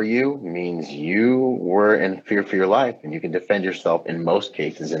over you means you were in fear for your life, and you can defend yourself in most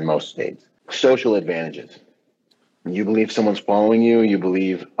cases in most states. Social advantages. You believe someone's following you. You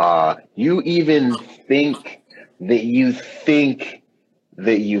believe, you even think that you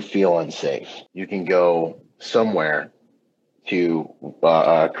feel unsafe. You can go somewhere to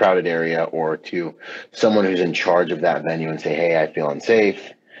a crowded area or to someone who's in charge of that venue and say, hey, I feel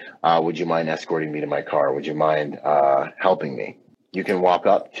unsafe. Would you mind escorting me to my car? Would you mind helping me? You can walk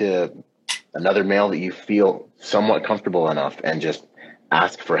up to another male that you feel somewhat comfortable enough and just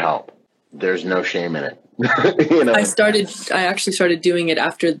ask for help. There's no shame in it. I actually started doing it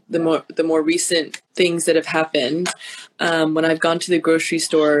after the more recent things that have happened. When I've gone to the grocery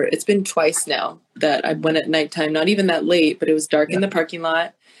store, it's been twice now that I went at nighttime, not even that late, but it was dark in the parking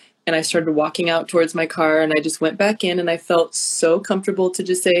lot, and I started walking out towards my car, and I just went back in, and I felt so comfortable to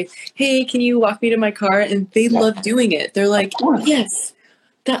just say, hey, can you walk me to my car? And they love doing it. They're like, yes,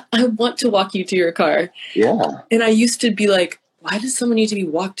 that I want to walk you to your car. Yeah. And I used to be like, why does someone need to be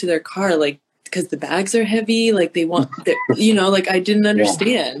walked to their car? Like, because the bags are heavy, like they want, like I didn't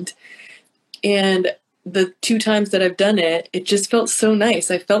understand. Yeah. And the 2 times that I've done it, it just felt so nice.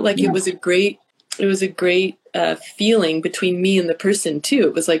 I felt like it was a great feeling between me and the person too.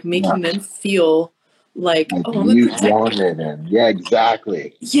 It was like making them feel like, oh, I'm a protector. Yeah,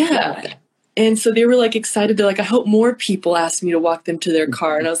 exactly. Yeah. And so they were like excited. They're like, I hope more people ask me to walk them to their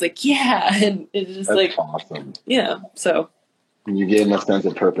car. And I was like, yeah. And it's just That's awesome. Yeah. So. You gave them a sense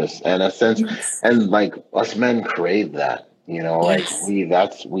of purpose and a sense, and like us men crave that, like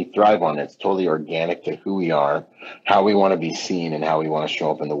we thrive on it. It's totally organic to who we are, how we want to be seen, and how we want to show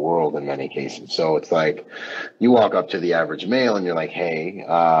up in the world in many cases. So it's like you walk up to the average male and you're like, hey,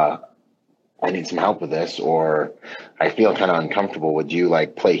 I need some help with this, or I feel kind of uncomfortable. Would you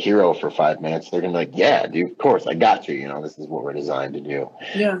like play hero for 5 minutes? They're going to be like, yeah, dude, of course, I got you. This is what we're designed to do.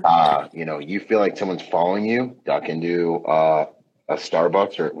 Yeah. You feel like someone's following you, duck into a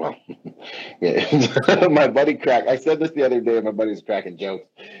Starbucks my buddy I said this the other day, my buddy was cracking jokes.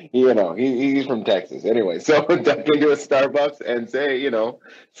 He's from Texas. Anyway, so duck into a Starbucks and say,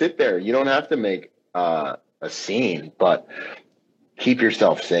 sit there. You don't have to make a scene, but keep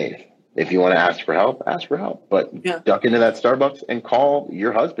yourself safe. If you want to ask for help, ask for help. But duck into that Starbucks and call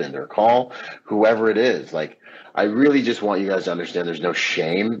your husband or call whoever it is. Like, I really just want you guys to understand there's no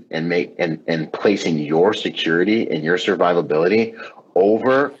shame in placing your security and your survivability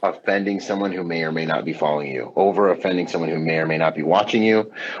over offending someone who may or may not be following you, over offending someone who may or may not be watching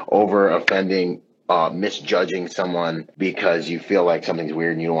you, over offending, misjudging someone because you feel like something's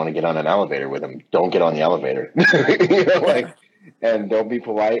weird and you don't want to get on an elevator with them. Don't get on the elevator. And don't be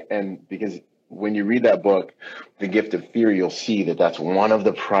polite. And because when you read that book, The Gift of Fear, you'll see that that's one of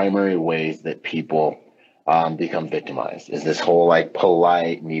the primary ways that people become victimized, is this whole like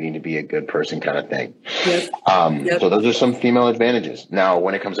polite, needing to be a good person kind of thing. So those are some female advantages. Now,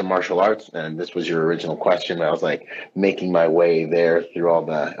 when it comes to martial arts, and this was your original question, I was like making my way there through all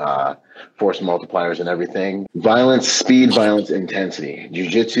the force multipliers and everything. Violence, speed, violence, intensity.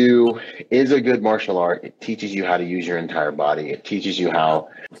 Jiu-jitsu is a good martial art. It teaches you how to use your entire body. It teaches you how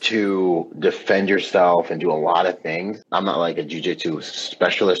to defend yourself and do a lot of things. I'm not like a jiu-jitsu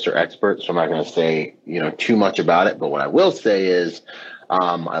specialist or expert, so I'm not going to say, too much about it. But what I will say is,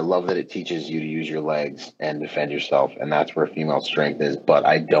 I love that it teaches you to use your legs and defend yourself, and that's where female strength is. But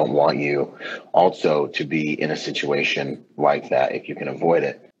I don't want you also to be in a situation like that if you can avoid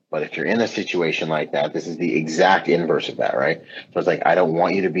it. But if you're in a situation like that, this is the exact inverse of that, right? So it's like, I don't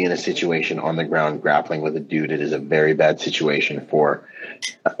want you to be in a situation on the ground grappling with a dude. It is a very bad situation for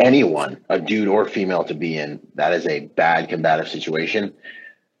anyone, a dude or female, to be in. That is a bad combative situation.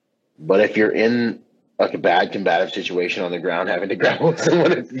 But if you're in like a bad combative situation on the ground, having to grapple with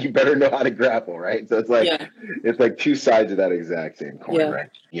someone, you better know how to grapple, right? So it's like, it's like two sides of that exact same coin, right?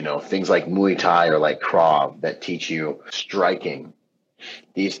 Things like Muay Thai or like Krav that teach you striking.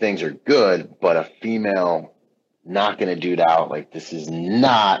 These things are good, but a female knocking a dude out, like, this is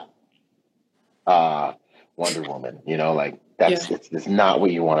not Wonder Woman, it's not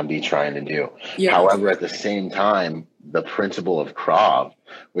what you want to be trying to do. However, at the same time, the principle of Krav,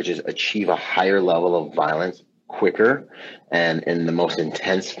 which is achieve a higher level of violence quicker and in the most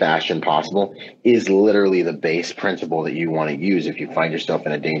intense fashion possible, is literally the base principle that you want to use if you find yourself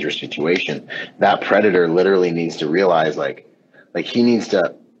in a dangerous situation. That predator literally needs to realize, like he needs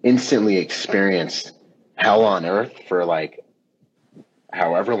to instantly experience hell on earth for like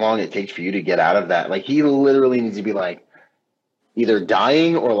however long it takes for you to get out of that. Like, he literally needs to be like either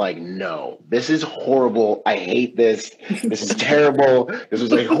dying or like, no, this is horrible. I hate this. This is terrible. This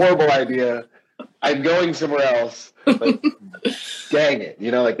was a horrible idea. I'm going somewhere else. Like, dang it.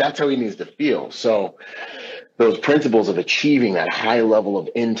 Like, that's how he needs to feel. So those principles of achieving that high level of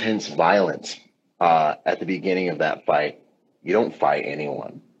intense violence at the beginning of that fight, you don't fight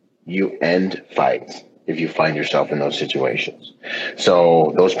anyone. You end fights if you find yourself in those situations.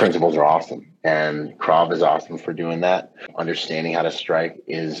 So those principles are awesome. And Krav is awesome for doing that. Understanding how to strike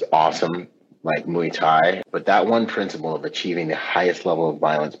is awesome, like Muay Thai. But that one principle of achieving the highest level of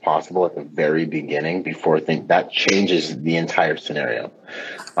violence possible at the very beginning, that changes the entire scenario.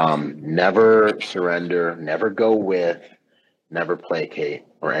 Never surrender, never go with, never placate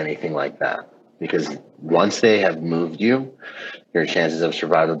or anything like that. Because once they have moved you, your chances of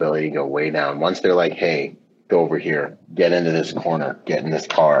survivability go way down. Once they're like, hey, go over here, get into this corner, get in this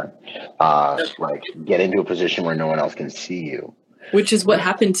car, get into a position where no one else can see you. Which is what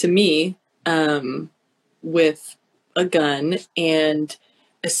happened to me with a gun. And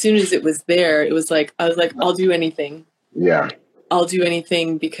as soon as it was there, it was like, I was like, I'll do anything. Yeah. I'll do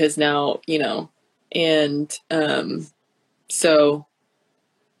anything because now, and so,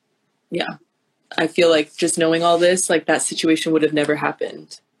 yeah. I feel like just knowing all this, like, that situation would have never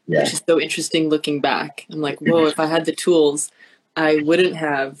happened. Yeah. Which is so interesting looking back. I'm like, whoa, if I had the tools, I wouldn't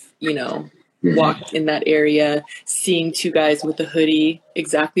have, walked in that area, seeing two guys with a hoodie,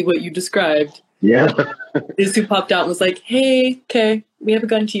 exactly what you described. Yeah. This who popped out and was like, hey, okay, we have a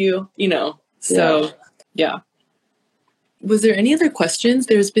gun to you, So, yeah. Was there any other questions?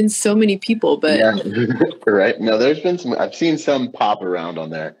 There's been so many people, but... Yeah, right. No, there's been some... I've seen some pop around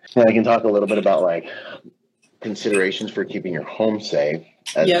on there. And I can talk a little bit about, like, considerations for keeping your home safe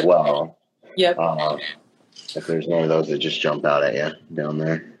as well. Yep. If there's one of those that just jump out at you down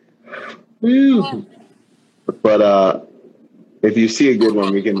there. Woo. But if you see a good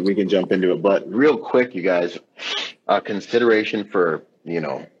one, we can jump into it. But real quick, you guys, consideration for,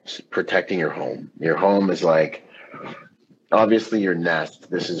 protecting your home. Your home is like... obviously your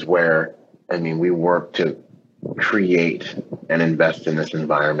nest. This is where, we work to create and invest in this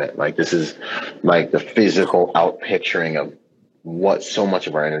environment. Like, this is like the physical outpicturing of what so much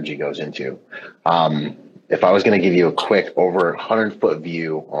of our energy goes into. If I was going to give you a quick over 100-foot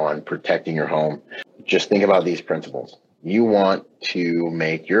view on protecting your home, just think about these principles. You want to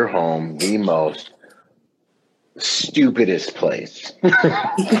make your home the most stupidest place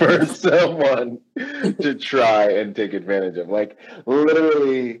for someone to try and take advantage of. Like,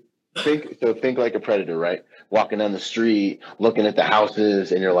 literally, think like a predator, right? Walking down the street, looking at the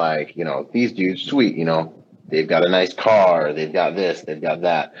houses, and you're like, these dudes, sweet, they've got a nice car, they've got this, they've got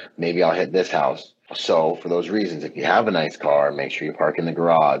that. Maybe I'll hit this house. So for those reasons, if you have a nice car, make sure you park in the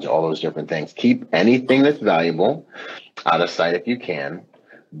garage, all those different things. Keep anything that's valuable out of sight if you can,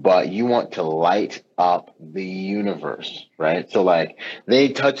 but you want to light up the universe, right? So like, they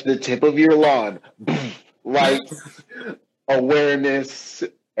touch the tip of your lawn, lights, awareness,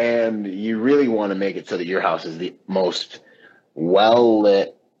 and you really want to make it so that your house is the most well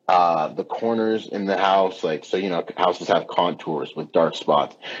lit. The corners in the house, like, so, houses have contours with dark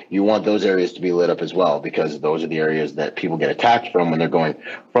spots. You want those areas to be lit up as well, because those are the areas that people get attacked from when they're going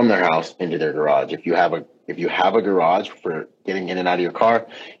from their house into their garage. If you have a garage for getting in and out of your car,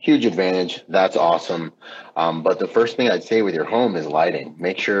 huge advantage. That's awesome. But the first thing I'd say with your home is lighting.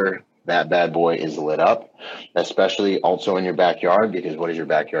 Make sure that bad boy is lit up, especially also in your backyard, because what does your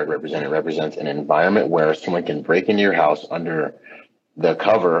backyard represent? It represents an environment where someone can break into your house under the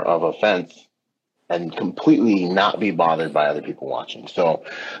cover of a fence and completely not be bothered by other people watching. So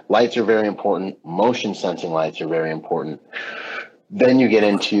lights are very important. Motion sensing lights are very important. Then you get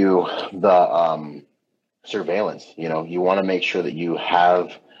into the surveillance. You want to make sure that you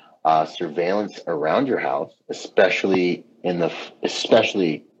have surveillance around your house, especially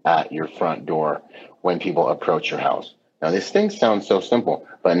at your front door when people approach your house. Now, this thing sounds so simple,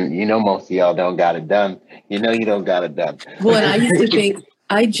 but most of y'all don't got it done. You don't got it done. Well, and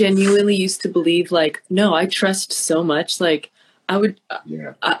I genuinely used to believe, like, no, I trust so much. Like, I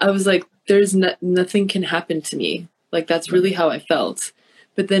was like, there's nothing can happen to me. Like, that's really how I felt.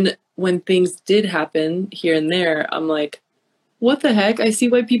 But then when things did happen here and there, I'm like, what the heck? I see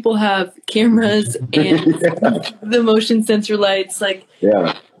why people have cameras and the motion sensor lights. Like,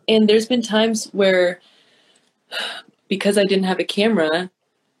 yeah. And there's been times where, because I didn't have a camera,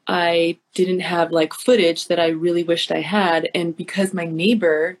 I didn't have like footage that I really wished I had. And because my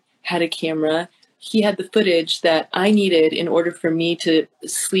neighbor had a camera, he had the footage that I needed in order for me to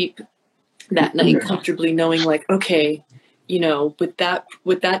sleep that night comfortably, knowing like, okay, with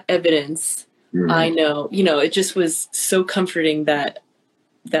that evidence, I know, it just was so comforting that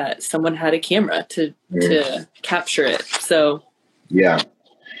someone had a camera to capture it. So yeah.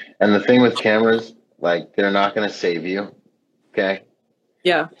 And the thing with cameras, like, they're not going to save you. Okay.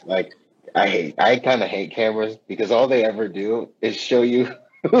 Yeah. Like, I kind of hate cameras, because all they ever do is show you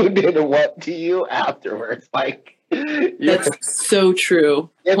who did what to you afterwards. Like, that's so true.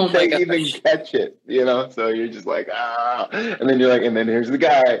 If they even catch it, so you're just like, and then you're like, and then here's the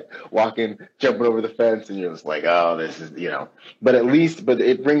guy walking, jumping over the fence, and you're just like, oh, this is, but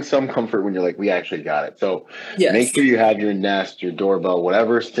it brings some comfort when you're like, we actually got it. So Make sure you have your Nest, your doorbell,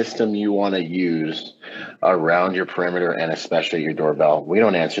 whatever system you want to use around your perimeter, and especially your doorbell. We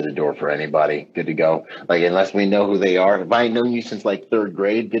don't answer the door for anybody. Good to go. Like, unless we know who they are. If I ain't known you since like 3rd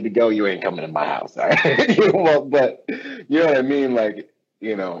grade, good to go. You ain't coming in my house. All right? But you know what I mean? Like,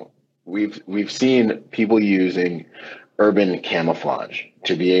 we've seen people using urban camouflage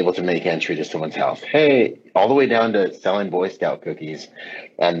to be able to make entry to someone's house. Hey, all the way down to selling Boy Scout cookies,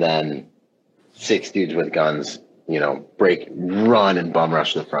 and then 6 dudes with guns, run and bum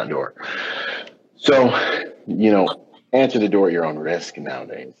rush the front door. So, answer the door at your own risk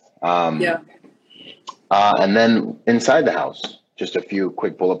nowadays. And then inside the house, just a few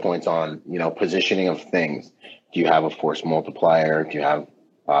quick bullet points on, positioning of things. Do you have a force multiplier? Do you have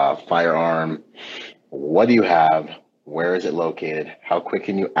a firearm? What do you have? Where is it located? How quick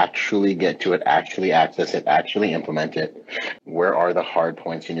can you actually get to it, actually access it, actually implement it? Where are the hard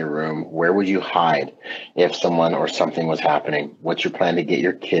points in your room? Where would you hide if someone or something was happening? What's your plan to get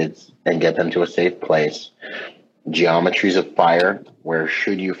your kids and get them to a safe place? Geometries of fire. Where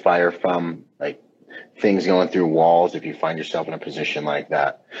should you fire from? Like, things going through walls if you find yourself in a position like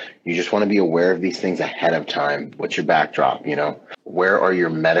that. You just want to be aware of these things ahead of time. What's your backdrop, Where are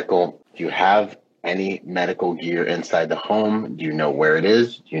your medical? Do you have any medical gear inside the home? Do you know where it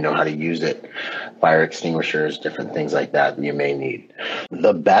is? Do you know how to use it? Fire extinguishers, different things like that you may need.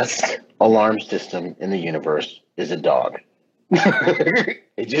 The best alarm system in the universe is a dog.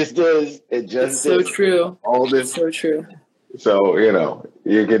 It just is. It just is. So true. All this. So true. So,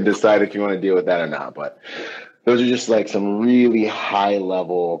 you can decide if you want to deal with that or not. But those are just like some really high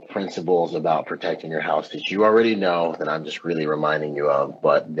level principles about protecting your house that you already know, that I'm just really reminding you of,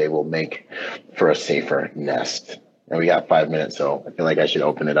 but they will make for a safer nest. And we got 5 minutes, so I feel like I should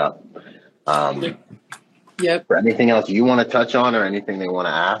open it up. Yep. For anything else you want to touch on, or anything they want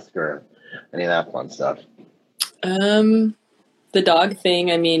to ask, or any of that fun stuff? The dog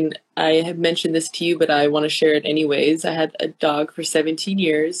thing, I mean, I have mentioned this to you, but I want to share it anyways. I had a dog for 17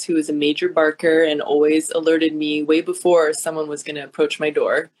 years who was a major barker and always alerted me way before someone was going to approach my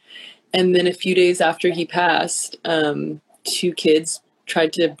door. And then a few days after he passed, 2 kids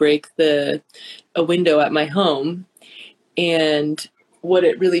tried to break a window at my home. And what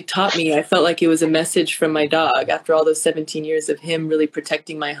it really taught me, I felt like it was a message from my dog. After all those 17 years of him really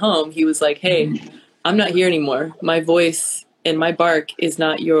protecting my home, he was like, hey, I'm not here anymore. My voice and my bark is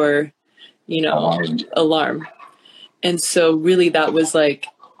not your, alarm. And so really that was a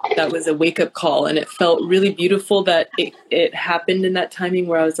wake-up call. And it felt really beautiful that it happened in that timing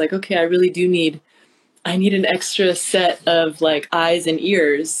where I was like, okay, I really do need an extra set of like eyes and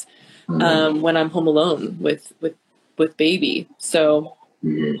ears when I'm home alone with baby. So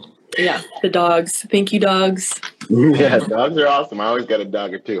yeah, the dogs. Thank you, dogs. Yeah, dogs are awesome. I always got a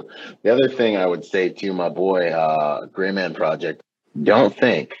dog or two. The other thing I would say to my boy, Gray Man Project, don't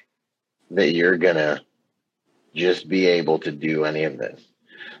think that you're gonna just be able to do any of this.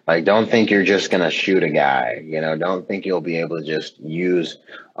 Like, don't think you're just gonna shoot a guy. Don't think you'll be able to just use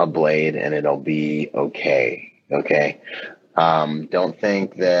a blade and it'll be okay. Okay. Don't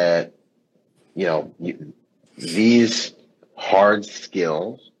think that these hard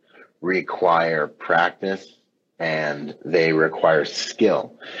skills require practice and they require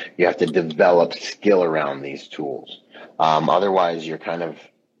skill. You have to develop skill around these tools. Otherwise, you're kind of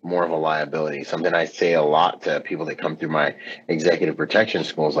more of a liability. Something I say a lot to people that come through my executive protection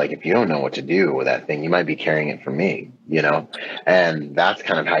schools, like, if you don't know what to do with that thing, you might be carrying it for me, and that's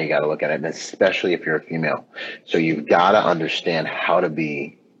kind of how you got to look at it. And especially if you're a female. So you've got to understand how to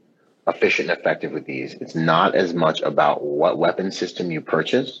be efficient and effective with these. It's not as much about what weapon system you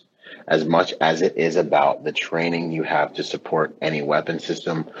purchase as much as it is about the training you have to support any weapon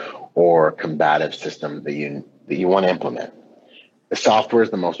system or combative system that you want to implement. The software is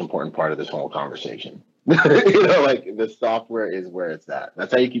the most important part of this whole conversation. Like, the software is where it's at.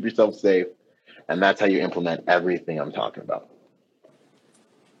 That's how you keep yourself safe, and that's how you implement everything I'm talking about.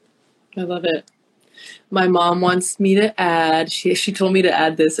 I love it. My mom wants me to add, she told me to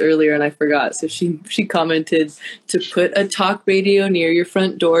add this earlier and I forgot. So she commented to put a talk radio near your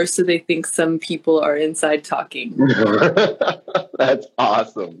front door so they think some people are inside talking. That's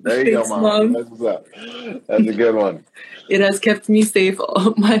awesome. There you go, Mom. That's what's up. That's a good one. It has kept me safe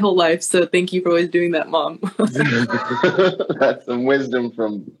my whole life. So thank you for always doing that, Mom. That's some wisdom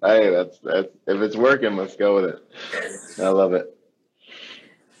from, hey, that's if it's working, let's go with it. I love it.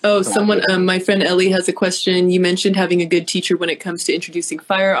 Oh, someone, my friend Ellie has a question. You mentioned having a good teacher when it comes to introducing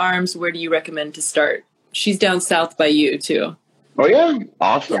firearms. Where do you recommend to start? She's down south by you, too. Oh, yeah?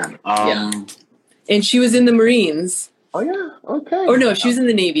 Awesome. Yeah. And she was in the Marines. Oh, yeah? Okay. Or no, she was in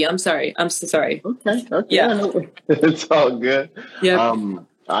the Navy. I'm sorry. I'm so sorry. Okay. Yeah. It's all good. Yeah.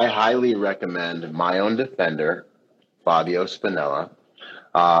 I highly recommend my own defender, Fabio Spinella.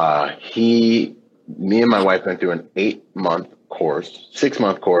 Me and my wife went through an 6-month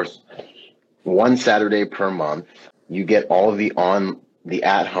course, 1 Saturday per month. You get all of the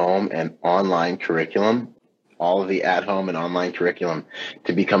at-home and online curriculum,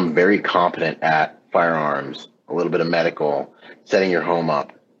 to become very competent at firearms, a little bit of medical, setting your home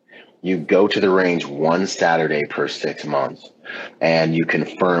up. You go to the range 1 Saturday per 6 months, and you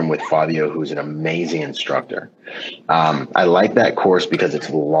confirm with Fabio, who's an amazing instructor. I like that course because it's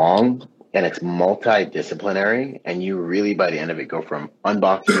long and it's multidisciplinary, and you really, by the end of it, go from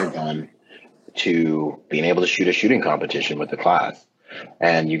unboxing your gun to being able to shoot a shooting competition with the class.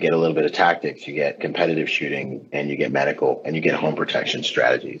 And you get a little bit of tactics, you get competitive shooting, and you get medical, and you get home protection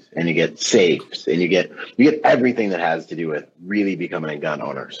strategies, and you get safes, and you get everything that has to do with really becoming a gun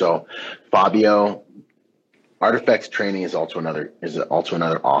owner. So Fabio, Artifacts Training is also another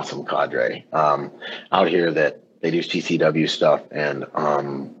awesome cadre out here that they do CCW stuff, and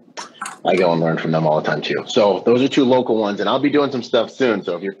I go and learn from them all the time too. So those are 2 local ones, and I'll be doing some stuff soon.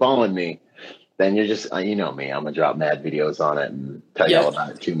 So if you're following me, then you're just, me, I'm going to drop mad videos on it and tell you all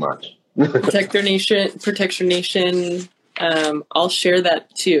about it too much. Protection Nation. I'll share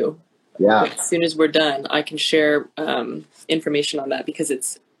that too. Yeah. As soon as we're done, I can share information on that because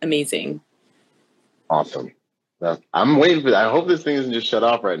it's amazing. Awesome. Well, I'm waiting for that. I hope this thing isn't just shut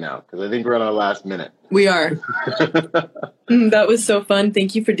off right now because I think we're on our last minute. We are. That was so fun.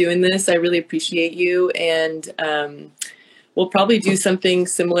 Thank you for doing this. I really appreciate you. And we'll probably do something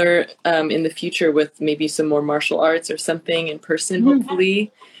similar in the future with maybe some more martial arts or something in person,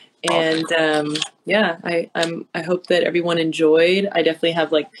 hopefully. And I hope that everyone enjoyed. I definitely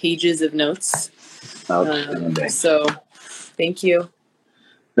have like pages of notes. So thank you.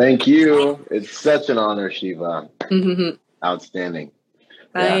 Thank you. It's such an honor, Shiva. Mm-hmm. Outstanding.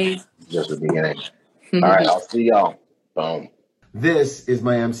 Bye. Yeah, just the beginning. All right, I'll see y'all. Boom. This is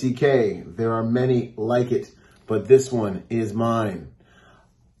my MCK. There are many like it, but this one is mine.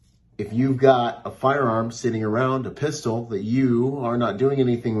 If you've got a firearm sitting around, a pistol that you are not doing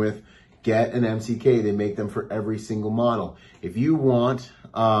anything with, get an MCK. They make them for every single model. If you want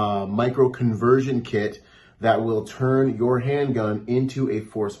a micro conversion kit that will turn your handgun into a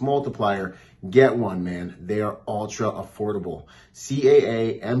force multiplier, get one, man. They are ultra affordable.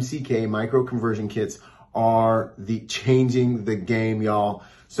 CAA MCK micro conversion kits are changing the game, y'all.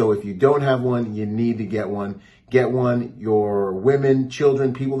 So if you don't have one, you need to get one. Get one. Your women,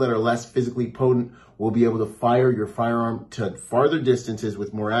 children, people that are less physically potent will be able to fire your firearm to farther distances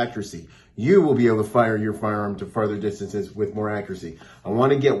with more accuracy. You will be able to fire your firearm to farther distances with more accuracy. I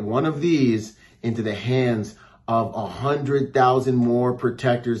want to get one of these into the hands of 100,000 more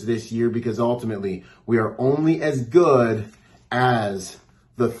protectors this year, because ultimately we are only as good as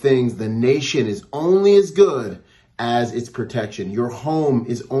the nation is only as good as its protection. Your home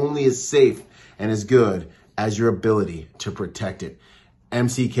is only as safe and as good as your ability to protect it.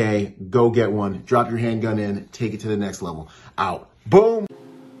 MCK, go get one. Drop your handgun in. Take it to the next level. Out. Boom.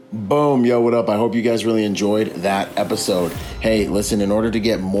 Boom. Yo, what up? I hope you guys really enjoyed that episode. Hey, listen, in order to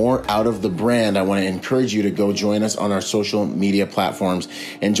get more out of the brand, I want to encourage you to go join us on our social media platforms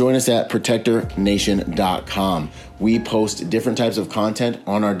and join us at protectornation.com. We post different types of content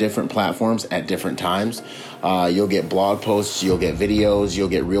on our different platforms at different times. You'll get blog posts, you'll get videos, you'll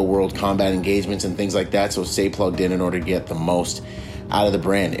get real world combat engagements and things like that. So stay plugged in order to get the most out of the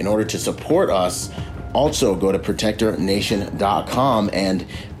brand. In order to support us, also go to protectornation.com and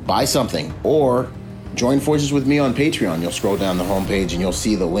buy something, or join forces with me on Patreon. You'll scroll down the homepage and you'll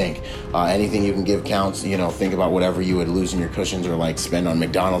see the link. Anything you can give counts. Think about whatever you would lose in your cushions or like spend on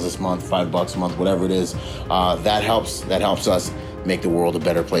McDonald's this month, $5 a month, whatever it is. That helps us make the world a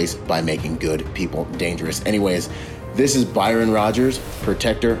better place by making good people dangerous. Anyways, this is Byron Rodgers,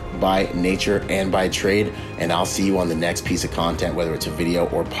 protector by nature and by trade, and I'll see you on the next piece of content, whether it's a video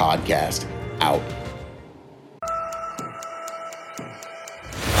or podcast. Out.